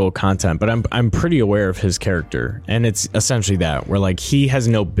Booster Gold content, but I'm pretty aware of his character, and it's essentially that where like he has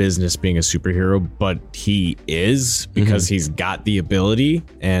no business being a superhero, but he is because he's got the ability,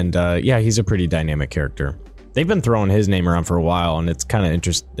 and he's a pretty dynamic character. They've been throwing his name around for a while, and it's kind of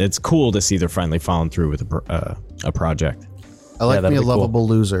interesting. It's cool to see they're finally following through with a project. I like that'd me a be cool. lovable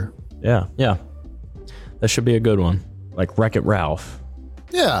loser. Yeah, Yeah. That should be a good one. like Wreck-It Ralph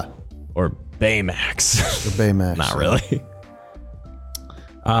Yeah. or Baymax. The Baymax. Not really.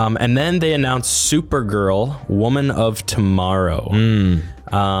 And then they announced Supergirl, Woman of Tomorrow.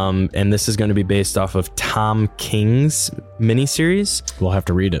 And this is going to be based off of Tom King's miniseries. We'll have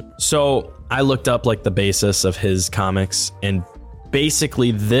to read it. So I looked up like the basis of his comics, and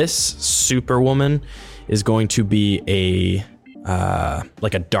basically this Superwoman is going to be a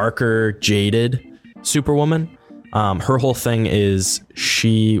like a darker, jaded Superwoman. Her whole thing is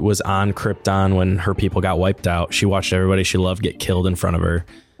she was on Krypton when her people got wiped out. She watched everybody she loved get killed in front of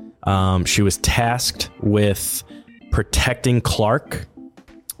her. She was tasked with protecting Clark.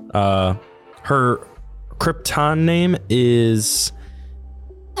 Her Krypton name is...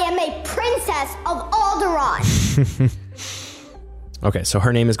 I am a princess of Alderaan. Okay, so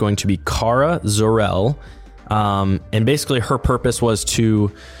her name is going to be Kara Zor-El. And basically her purpose was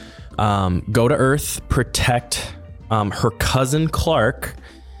to go to Earth, protect her cousin Clark.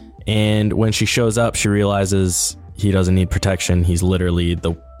 And when she shows up, she realizes he doesn't need protection. He's literally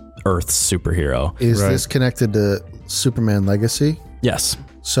the Earth's superhero. Is this connected to Superman Legacy? Yes.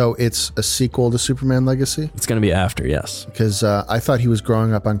 So it's a sequel to Superman Legacy? It's going to be after, yes. Because I thought he was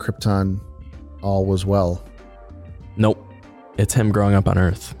growing up on Krypton. All was well. Nope. It's him growing up on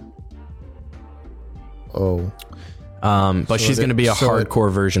Earth. Oh. But So she's going to be a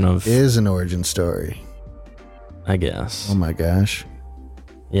hardcore version of... Is an origin story. I guess. Oh my gosh.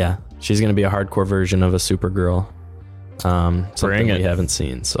 Yeah. She's going to be a hardcore version of a Supergirl. Something we haven't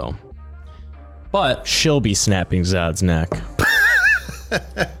seen, so... But she'll be snapping Zod's neck.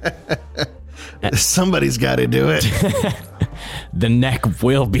 Somebody's got to do it. The neck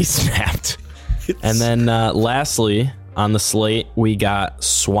will be snapped. And then lastly, on the slate, we got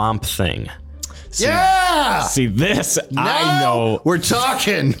Swamp Thing. See this, I know. We're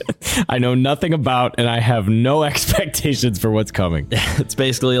talking. I know nothing about, and I have no expectations for what's coming. It's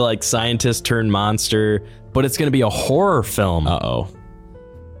basically like scientist turned monster, but it's going to be a horror film. Uh-oh.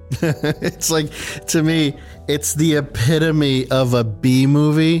 It's like, to me, it's the epitome of a B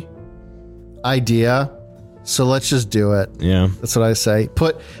movie idea. So let's just do it. Yeah. That's what I say.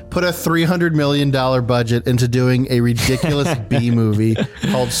 Put a $300 million budget into doing a ridiculous B movie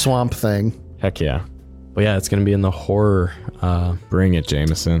called Swamp Thing. Heck yeah. But yeah, it's going to be in the horror Bring it,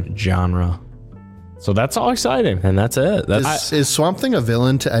 Jameson. genre. So that's all exciting. And that's it. Is Swamp Thing a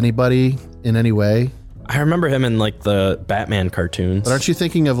villain to anybody in any way? I remember him in like the Batman cartoons. But aren't you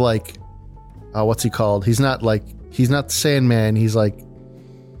thinking of like, what's he called? He's not Sandman. He's like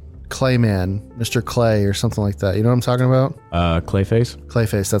Clayman, Mr. Clay or something like that. You know what I'm talking about? Clayface?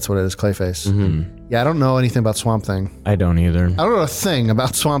 Clayface, that's what it is, Clayface. Mm-hmm. Yeah, I don't know anything about Swamp Thing. I don't either. I don't know a thing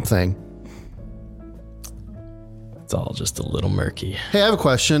about Swamp Thing. It's all just a little murky. Hey, I have a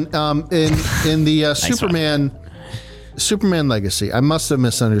question. In the Superman Legacy, I must have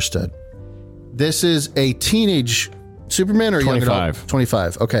misunderstood. This is a teenage Superman or 25. young adult?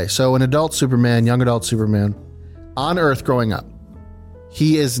 25. Okay, so an adult Superman, young adult Superman on Earth growing up.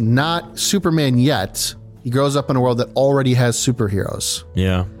 He is not Superman yet. He grows up in a world that already has superheroes.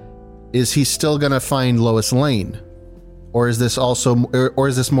 Yeah. Is he still going to find Lois Lane? Or is this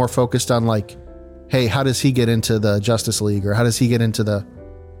more focused on like, hey, how does he get into the Justice League? Or how does he get into the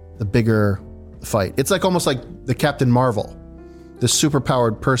bigger fight? It's like almost like the Captain Marvel, the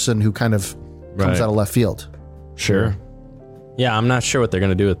superpowered person who kind of comes out of left field. Sure. Yeah, I'm not sure what they're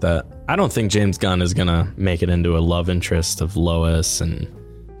going to do with that. I don't think James Gunn is going to make it into a love interest of Lois, and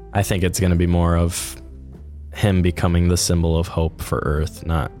I think it's going to be more of him becoming the symbol of hope for Earth,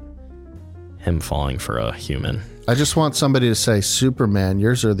 not him falling for a human. I just want somebody to say, Superman,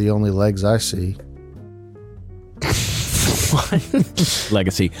 yours are the only legs I see.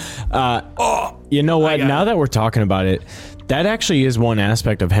 Legacy. You know what? Now that we're talking about it, that actually is one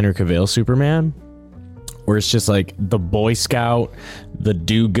aspect of Henry Cavill's Superman, where it's just like the Boy Scout, the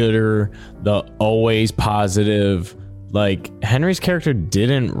do-gooder, the always positive. Like, Henry's character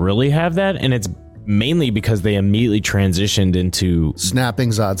didn't really have that, and it's mainly because they immediately transitioned into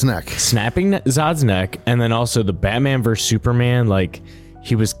snapping Zod's neck, and then also the Batman vs Superman. Like,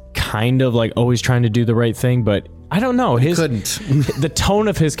 he was kind of like always trying to do the right thing, but I don't know. The tone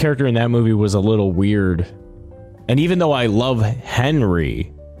of his character in that movie was a little weird. And even though I love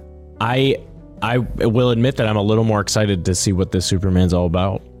Henry, I will admit that I'm a little more excited to see what this Superman's all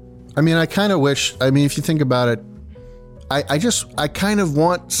about. I mean, I kind of wish, if you think about it, I kind of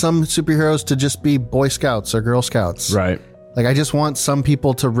want some superheroes to just be Boy Scouts or Girl Scouts. Right. Like, I just want some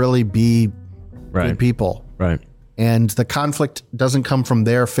people to really be good people. Right. And the conflict doesn't come from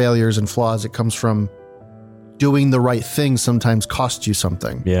their failures and flaws. It comes from doing the right thing sometimes costs you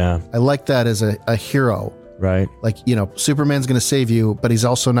something. Yeah. I like that as a hero. Right. Like, Superman's going to save you, but he's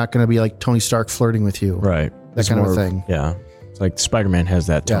also not going to be like Tony Stark flirting with you. Right. That kind of thing. Yeah. It's like Spider-Man has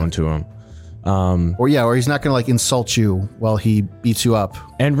that tone to him. Or he's not going to like insult you while he beats you up.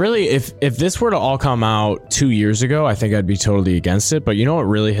 And really, if this were to all come out 2 years ago, I think I'd be totally against it. But you know what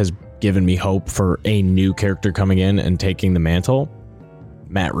really has given me hope for a new character coming in and taking the mantle?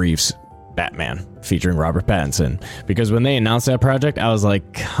 Matt Reeves' Batman featuring Robert Pattinson. Because when they announced that project, I was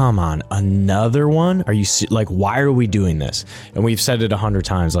like, come on, another one? Are you like, why are we doing this? And we've said it 100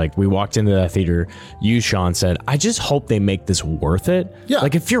 times. Like, we walked into that theater, you, Sean, said, I just hope they make this worth it. Yeah.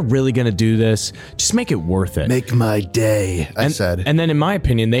 Like, if you're really going to do this, just make it worth it. Make my day, I said. And then in my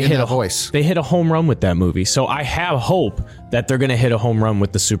opinion, they hit a home run with that movie. So I have hope that they're going to hit a home run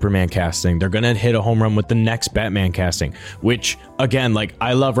with the Superman casting. They're going to hit a home run with the next Batman casting, which, again, like,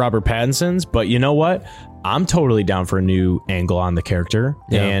 I love Robert Pattinson's, but you know what? I'm totally down for a new angle on the character.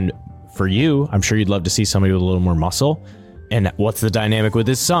 Yeah. And for you, I'm sure you'd love to see somebody with a little more muscle. And what's the dynamic with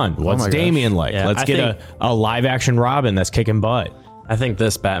his son? What's Damian like? Yeah, Let's get a live action Robin that's kicking butt. I think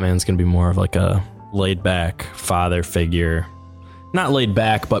this Batman's going to be more of like a laid back father figure. Not laid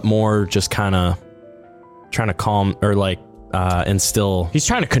back, but more just kind of trying to calm or like instill. He's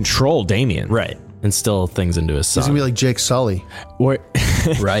trying to control Damian. Right. Instill things into his son. He's going to be like Jake Sully.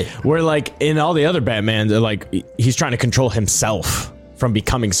 Right. Where like in all the other Batman, like he's trying to control himself from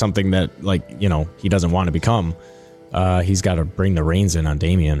becoming something that like, you know, he doesn't want to become. He's got to bring the reins in on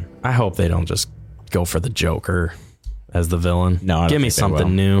Damian. I hope they don't just go for the Joker as the villain. No, I don't give me think they something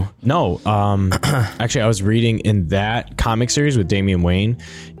will. new. No, actually, I was reading in that comic series with Damian Wayne.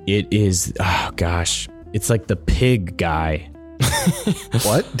 It is, oh gosh, it's like the pig guy.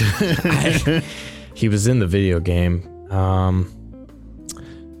 What? He was in the video game.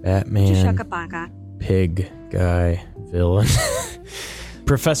 Batman, pig guy, villain,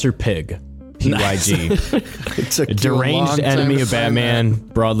 Professor Pig. PYG. It's a deranged enemy of Batman,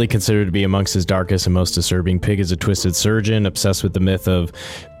 broadly considered to be amongst his darkest and most disturbing. Pig is a twisted surgeon, obsessed with the myth of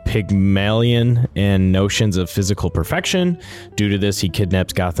Pygmalion and notions of physical perfection. Due to this, he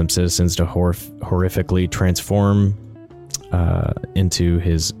kidnaps Gotham citizens to horrifically transform into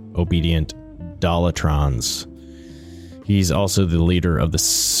his obedient Dolatrons. He's also the leader of the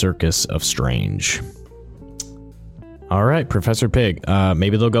Circus of Strange. All right, Professor Pig.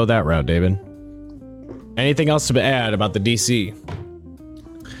 Maybe they'll go that route, David. Anything else to add about the DC?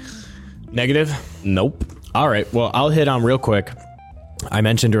 Negative? Nope. All right, well, I'll hit on real quick. I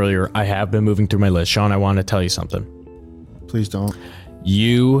mentioned earlier, I have been moving through my list. Sean, I want to tell you something. Please don't.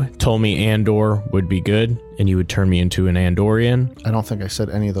 You told me Andor would be good, and you would turn me into an Andorian. I don't think I said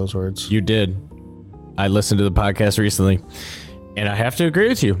any of those words. You did. I listened to the podcast recently, and I have to agree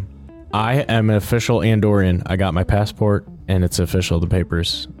with you. I am an official Andorian. I got my passport, and it's official, the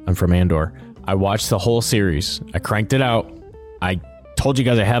papers. I'm from Andor. I watched the whole series. I cranked it out. I told you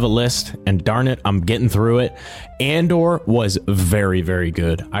guys I have a list, and darn it, I'm getting through it. Andor was very, very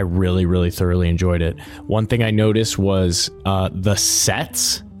good. I really, really thoroughly enjoyed it. One thing I noticed was the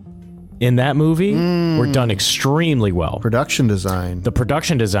sets in that movie were done extremely well. Production design. The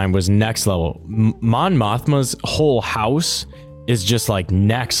production design was next level. Mon Mothma's whole house is just like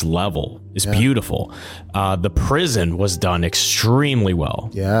next level. It's beautiful. The prison was done extremely well.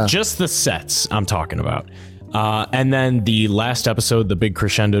 Yeah. Just the sets I'm talking about. And then the last episode, the big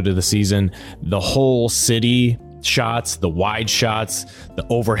crescendo to the season, the whole city shots, the wide shots, the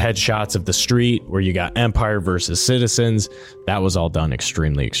overhead shots of the street where you got Empire versus citizens. That was all done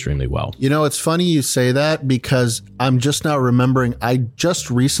extremely, extremely well. You know, it's funny you say that because I'm just now remembering I just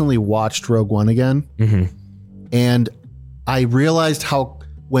recently watched Rogue One again. Mm-hmm. And I realized how,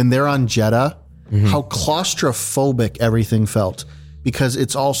 when they're on Jeddah, how claustrophobic everything felt because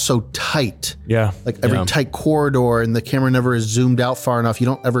it's all so tight. Yeah. Like every tight corridor, and the camera never is zoomed out far enough. You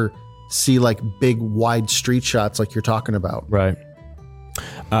don't ever see like big wide street shots like you're talking about. Right.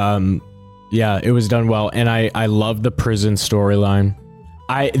 Yeah, it was done well. And I love the prison storyline.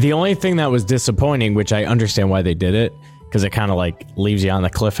 The only thing that was disappointing, which I understand why they did it, because it kind of like leaves you on the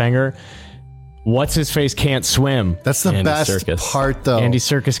cliffhanger. What's his face can't swim. That's the Andy best Serkis. part, though. Andy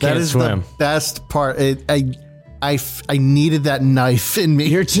Serkis can't swim. That is the best part. I needed that knife in me.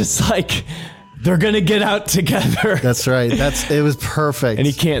 You're just like, they're gonna get out together. That's right. It was perfect. And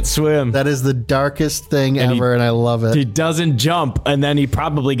he can't swim. That is the darkest thing ever, and I love it. He doesn't jump, and then he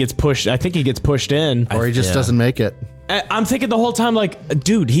probably gets pushed. I think he gets pushed in, or he just doesn't make it. I'm thinking the whole time, like,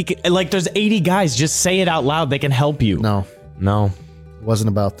 dude, there's 80 guys. Just say it out loud. They can help you. No, it wasn't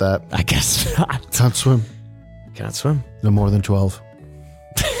about that. I guess not. Can't swim. Can't swim. No more than 12.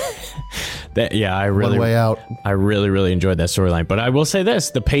 I really, One way out. I really, really enjoyed that storyline. But I will say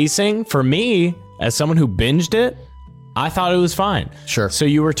this: the pacing for me, as someone who binged it, I thought it was fine. Sure. So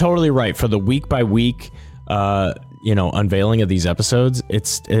you were totally right. For the week by week, unveiling of these episodes,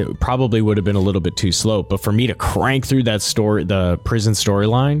 it probably would have been a little bit too slow. But for me to crank through that story, the prison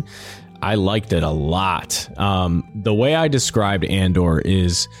storyline, I liked it a lot. The way I described Andor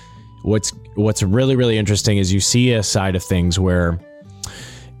is what's really, really interesting is you see a side of things where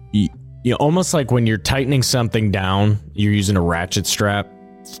you almost like when you're tightening something down, you're using a ratchet strap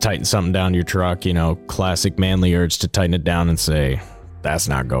to tighten something down your truck, classic manly urge to tighten it down and say, that's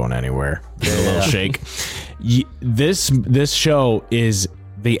not going anywhere. Give it a little shake. This show is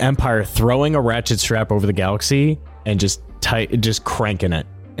the Empire throwing a ratchet strap over the galaxy and just cranking it.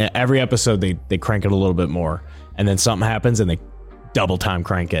 Every episode, they crank it a little bit more. And then something happens and they double time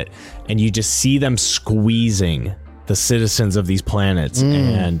crank it. And you just see them squeezing the citizens of these planets.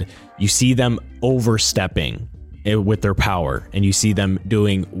 And you see them overstepping with their power, and you see them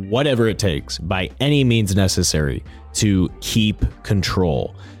doing whatever it takes by any means necessary to keep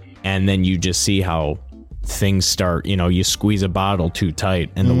control. And then you just see how things start, you squeeze a bottle too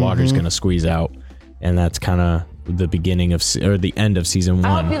tight and the water's going to squeeze out. And that's kind of the beginning of, or the end of season 1.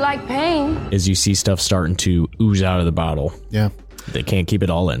 I hope you like pain. Is you see stuff starting to ooze out of the bottle. Yeah. They can't keep it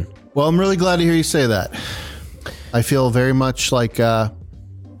all in. Well, I'm really glad to hear you say that. I feel very much like, I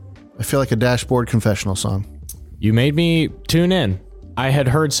feel like a dashboard confessional song. You made me tune in. I had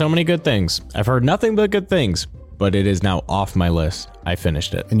heard so many good things. I've heard nothing but good things, but it is now off my list. I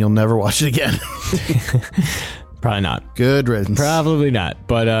finished it. And you'll never watch it again. Probably not. Good riddance. Probably not.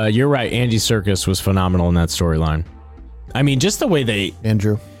 But you're right. Andy Serkis was phenomenal in that storyline. I mean, just the way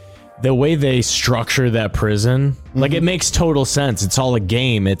they structure that prison, like it makes total sense. It's all a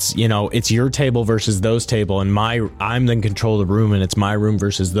game. It's, it's your table versus those table, and I'm in control of the room, and it's my room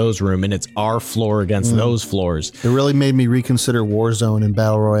versus those room, and it's our floor against those floors. It really made me reconsider Warzone and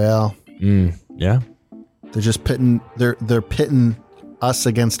Battle Royale. Yeah. They're just pitting us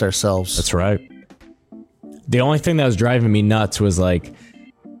against ourselves. That's right. The only thing that was driving me nuts was like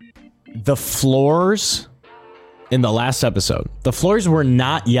the floors in the last episode. The floors were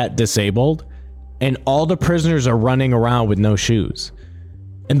not yet disabled, and all the prisoners are running around with no shoes.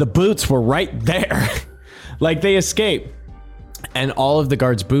 And the boots were right there. Like they escaped. And all of the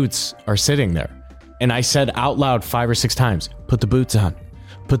guards' boots are sitting there. And I said out loud 5 or 6 times, put the boots on.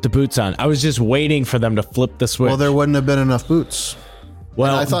 Put the boots on. I was just waiting for them to flip the switch. Well, there wouldn't have been enough boots.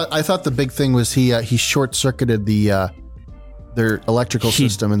 Well, and I thought the big thing was he short-circuited their electrical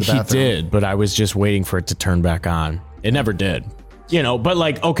system in the bathroom. He did, but I was just waiting for it to turn back on. It never did. But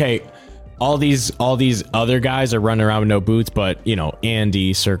like, okay, all these other guys are running around with no boots, but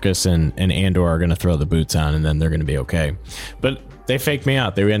Andy Serkis and Andor are going to throw the boots on, and then they're going to be okay. But they faked me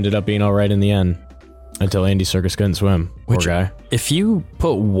out. They ended up being all right in the end until Andy Serkis couldn't swim. Poor guy. If you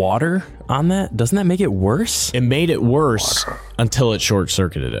put water on that, doesn't that make it worse? It made it worse until it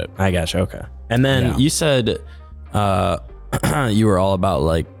short-circuited it. I gotcha. Okay. And then you said you were all about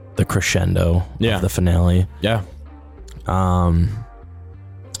like the crescendo of the finale. Yeah.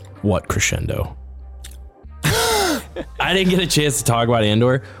 What crescendo? I didn't get a chance to talk about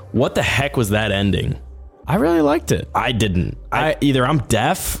Andor. What the heck was that ending? I really liked it. I didn't. Either I'm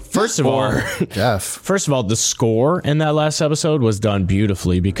deaf. First of all, the score in that last episode was done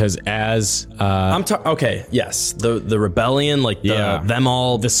beautifully because as okay, yes, the rebellion, like them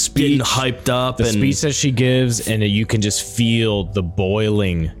all the speech getting hyped up, the speech that she gives, and you can just feel the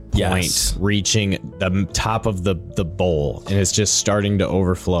boiling point reaching the top of the bowl, and it's just starting to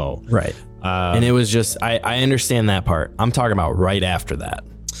overflow. Right, and it was just I understand that part. I'm talking about right after that.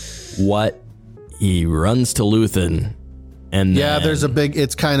 What? He runs to Luthen, and there's a big.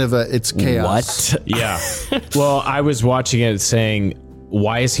 It's kind of it's chaos. What? Yeah. Well, I was watching it saying,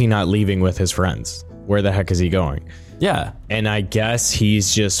 why is he not leaving with his friends? Where the heck is he going? Yeah, and I guess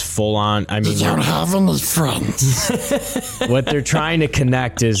he's just full on. I mean, you don't have any friends. What they're trying to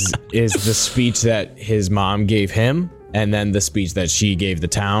connect is the speech that his mom gave him, and then the speech that she gave the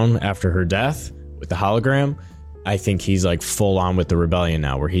town after her death with the hologram. I think he's like full on with the rebellion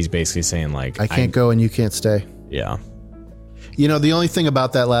now, where he's basically saying like, I can't go and you can't stay. Yeah. The only thing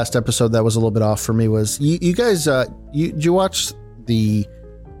about that last episode that was a little bit off for me was you guys, did you watch the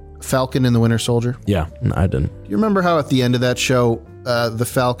Falcon and the Winter Soldier? Yeah, no, I didn't. You remember how at the end of that show, the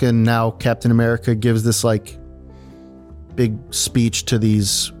Falcon, now Captain America, gives this like big speech to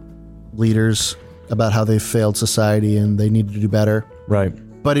these leaders about how they failed society and they need to do better. Right.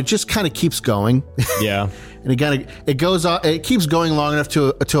 But it just kind of keeps going. Yeah. And again, it goes on. It keeps going long enough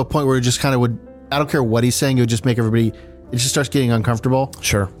to a point where it just kind of would. I don't care what he's saying. It would just make everybody. It just starts getting uncomfortable.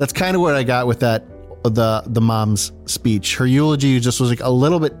 Sure. That's kind of what I got with that. The mom's speech. Her eulogy just was like a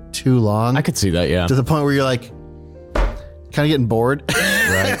little bit too long. I could see that. Yeah. To the point where you're like, kind of getting bored.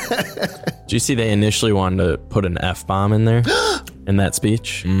 Right. Do you see they initially wanted to put an F-bomb in there in that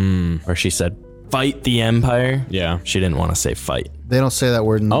speech, where she said, "Fight the Empire." Yeah. She didn't want to say fight. They don't say that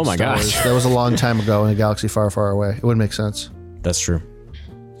word in Oh my Star gosh. Wars. That was a long time ago in a galaxy far, far away. It wouldn't make sense. That's true.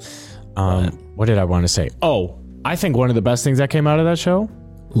 What did I want to say? Oh, I think one of the best things that came out of that show,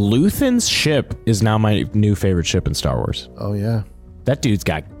 Luthen's ship is now my new favorite ship in Star Wars. Oh, yeah. That dude's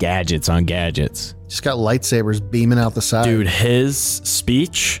got gadgets on gadgets. Just got lightsabers beaming out the side. Dude, his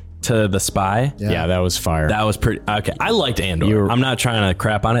speech to the spy. Yeah, that was fire. That was pretty. Okay, I liked Andor. I'm not trying to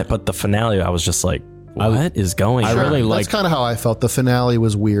crap on it, but the finale, I was just like, what is going on? I really That's kind of how I felt. The finale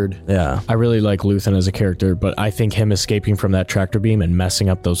was weird. Yeah. I really like Luthen as a character, but I think him escaping from that tractor beam and messing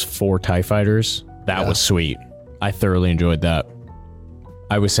up those 4 TIE fighters, that was sweet. I thoroughly enjoyed that.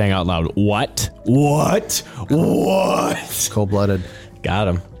 I was saying out loud, what? Cold-blooded. Got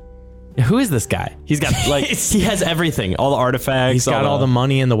him. Who is this guy? He's got like he has everything, all the artifacts. He's got all the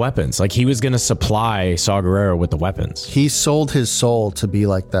money and the weapons. Like he was going to supply Saw Gerrera with the weapons. He sold his soul to be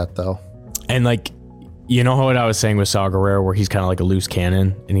like that, though. And like, you know what I was saying with Saw Gerrera, where he's kind of like a loose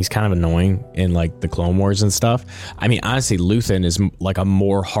cannon and he's kind of annoying in like the Clone Wars and stuff. I mean, honestly, Luthen is like a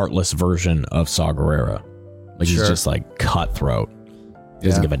more heartless version of Saw Gerrera. Like he's just like cutthroat. He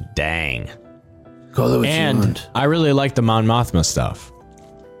doesn't give a dang. And I really like the Mon Mothma stuff.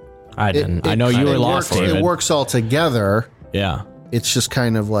 I didn't. I know you were lost, David. It works all together. Yeah. It's just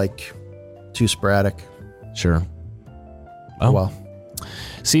kind of like too sporadic. Sure. Oh, well.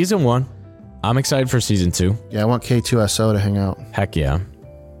 Season 1. I'm excited for season 2. Yeah, I want K2SO to hang out. Heck yeah.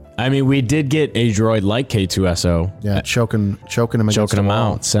 I mean, we did get a droid like K2SO. Yeah, choking him against choking him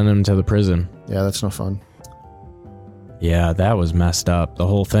out, sending him to the prison. Yeah, that's no fun. Yeah, that was messed up, the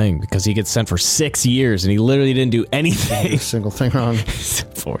whole thing, because he gets sent for 6 years and he literally didn't do anything. A single thing wrong.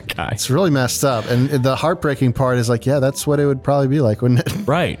 Poor guy. It's really messed up. And the heartbreaking part is like, yeah, that's what it would probably be like, wouldn't it?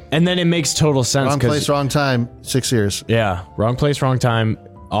 Right. And then it makes total sense. Wrong place, wrong time, 6 years. Yeah, wrong place, wrong time,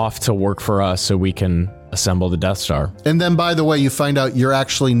 off to work for us so we can assemble the Death Star. And then, by the way, you find out you're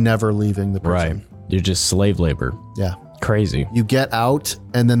actually never leaving the prison. Right. You're just slave labor. Yeah. Crazy. You get out,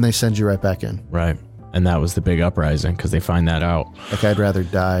 and then they send you right back in. Right. And that was the big uprising because they find that out. Like, I'd rather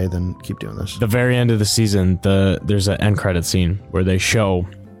die than keep doing this. The very end of the season, there's an end credit scene where they show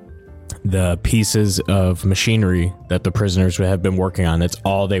the pieces of machinery that the prisoners have been working on. That's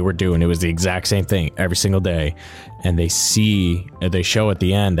all they were doing. It was the exact same thing every single day. And they show at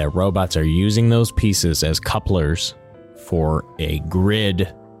the end that robots are using those pieces as couplers for a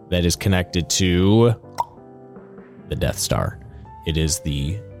grid that is connected to the Death Star. It is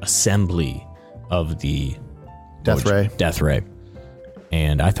the assembly of the Death Ray.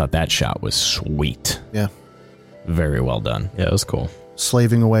 And I thought that shot was sweet. Yeah. Very well done. Yeah, it was cool.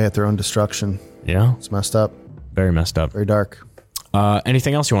 Slaving away at their own destruction. Yeah. It's messed up. Very messed up. Very dark.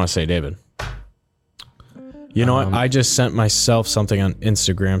 Anything else you want to say, David? You know what? I just sent myself something on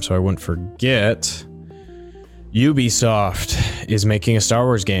Instagram so I wouldn't forget. Ubisoft is making a Star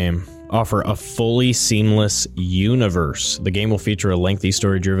Wars game. Offer a fully seamless universe. The game will feature a lengthy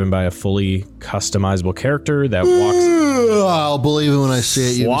story driven by a fully customizable character that I'll believe it when I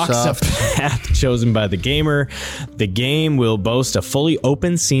see it, walks a Ubisoft. path chosen by the gamer. The game will boast a fully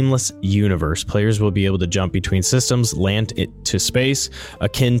open, seamless universe. Players will be able to jump between systems, land it to space,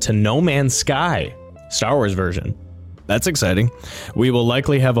 akin to No Man's Sky, Star Wars version. That's exciting. We will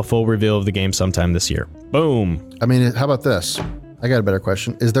likely have a full reveal of the game sometime this year. Boom. I mean, how about this? I got a better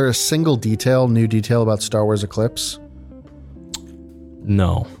question. Is there a single new detail about Star Wars Eclipse?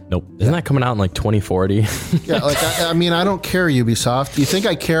 No. Nope. Isn't that coming out in like 2040? Yeah, like, I mean, I don't care, Ubisoft. Do you think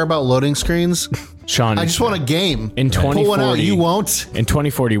I care about loading screens? Sean, I just want a game. In 2040, pull one out. You won't. In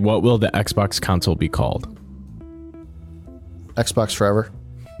 2040, what will the Xbox console be called? Xbox Forever.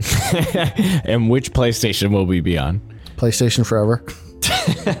 And which PlayStation will we be on? PlayStation Forever.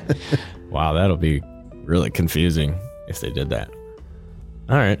 Wow, that'll be really confusing if they did that.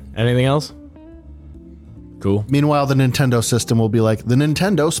 All right. Anything else? Cool. Meanwhile, the Nintendo system will be like the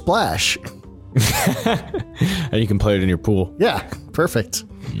Nintendo Splash. And you can play it in your pool. Yeah, perfect.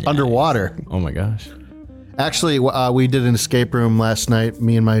 Yeah. Underwater. Oh my gosh. Actually, we did an escape room last night,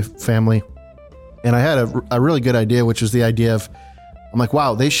 me and my family. And I had a really good idea, which was the idea of, I'm like,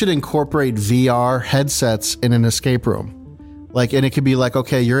 wow, they should incorporate VR headsets in an escape room. Like, and it could be like,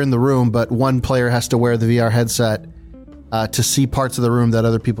 okay, you're in the room, but one player has to wear the VR headset to see parts of the room that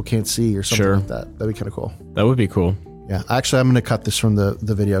other people can't see or something like that. That'd be kind of cool. That would be cool. Yeah. Actually, I'm going to cut this from the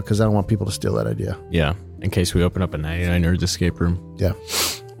video because I don't want people to steal that idea. Yeah. In case we open up a 99 Nerds escape room. Yeah.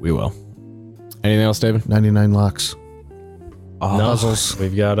 We will. Anything else, David? 99 locks. Puzzles.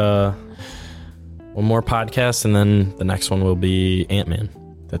 We've got one more podcast, and then the next one will be Ant-Man.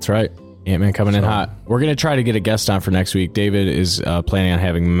 That's right. Ant-Man coming in hot. We're going to try to get a guest on for next week. David is planning on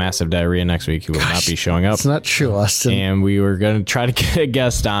having massive diarrhea next week. He will not be showing up. It's not true, Austin. And we were going to try to get a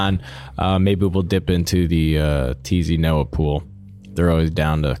guest on. Maybe we'll dip into the TZ Noah pool. They're always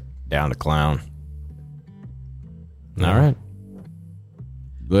down to clown. All right.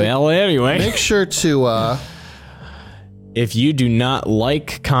 Well, anyway. Make sure to... if you do not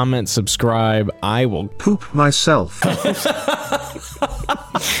like, comment, subscribe, I will poop myself.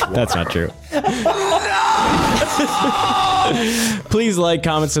 That's not true. Please like,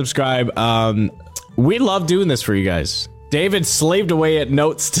 comment, subscribe. We love doing this for you guys. David slaved away at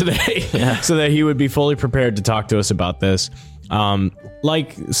notes today so that he would be fully prepared to talk to us about this.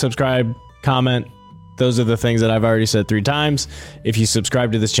 Like, subscribe, comment. Those are the things that I've already said 3 times. If you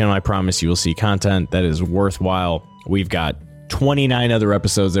subscribe to this channel, I promise you will see content that is worthwhile. We've got 29 other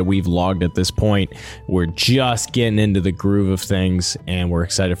episodes that we've logged at this point. We're just getting into the groove of things, and we're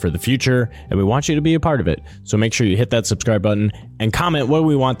excited for the future, and we want you to be a part of it. So make sure you hit that subscribe button and comment what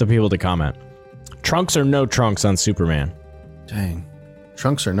we want the people to comment. Trunks or no trunks on Superman? Dang.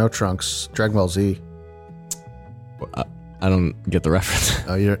 Trunks or no trunks? Dragon Ball Z. I don't get the reference.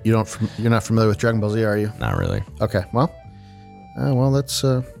 Oh, you're not familiar with Dragon Ball Z, are you? Not really. Okay. Well, let's.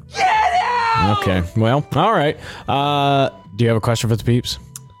 Okay. Well, all right. Do you have a question for the peeps?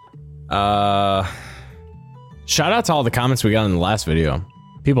 Shout out to all the comments we got in the last video.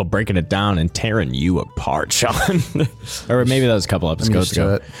 People breaking it down and tearing you apart, Sean. Or maybe that was a couple episodes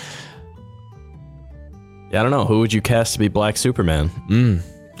ago. Yeah, I don't know. Who would you cast to be Black Superman?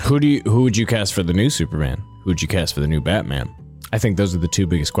 Who would you cast for the new Superman? Who would you cast for the new Batman? I think those are the 2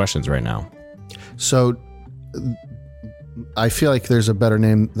 biggest questions right now. So, I feel like there's a better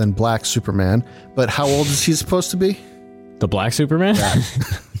name than Black Superman, but how old is he supposed to be? The Black Superman?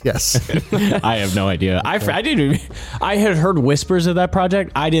 Yes. I have no idea. I had heard whispers of that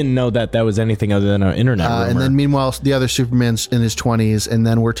project. I didn't know that was anything other than an internet rumor. And then meanwhile, the other Superman's in his 20s, and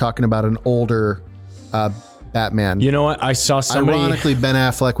then we're talking about an older Batman. You know what? I saw somebody... Ironically, Ben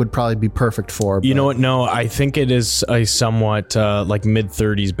Affleck would probably be perfect for. You know what? No, I think it is a somewhat like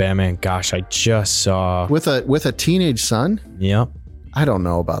mid-30s Batman. Gosh, I just saw... With a teenage son? Yep. I don't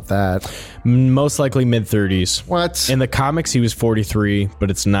know about that. Most likely mid-30s. What? In the comics, he was 43, but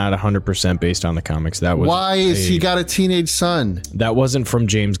it's not 100% based on the comics. That was Why is he got a teenage son? That wasn't from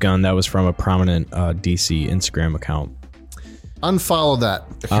James Gunn. That was from a prominent DC Instagram account. Unfollow that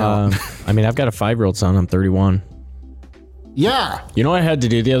account. I mean, I've got a 5-year-old son. I'm 31. Yeah. You know what I had to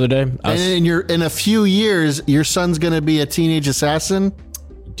do the other day? And in a few years, your son's going to be a teenage assassin?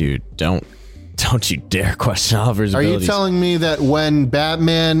 Dude, don't you dare question Oliver's abilities. Are you telling me that when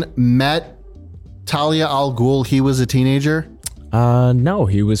Batman met Talia al Ghul, he was a teenager? No,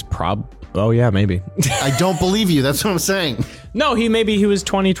 he was oh yeah, maybe. I don't believe you. That's what I'm saying. No, he was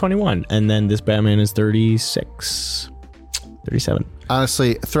 20, 21. And then this Batman is 36. 37.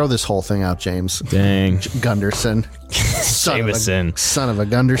 Honestly, throw this whole thing out, James. Dang. Gunderson. Son of a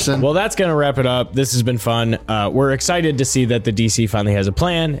Gunderson. Well, that's going to wrap it up. This has been fun. We're excited to see that the DC finally has a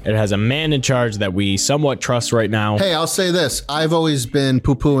plan. It has a man in charge that we somewhat trust right now. Hey, I'll say this. I've always been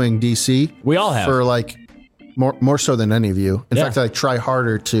poo-pooing DC. We all have. For like more so than any of you. In fact, I try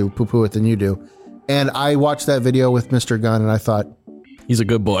harder to poo-poo it than you do. And I watched that video with Mr. Gunn and I thought, he's a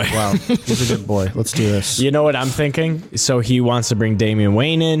good boy. Wow, he's a good boy. Let's do this. You know what I'm thinking? So he wants to bring Damian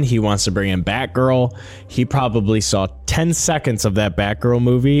Wayne in. He wants to bring in Batgirl. He probably saw 10 seconds of that Batgirl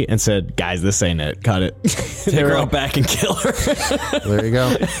movie and said, guys, this ain't it. Cut it. Take her out back and kill her. There you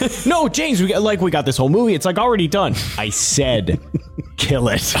go. No, James, we got this whole movie. It's like already done. I said, kill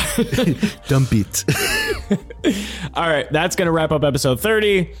it. Dump it. All right, that's going to wrap up episode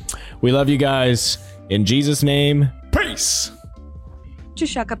 30. We love you guys. In Jesus' name, peace.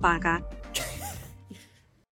 Chushaka Paka.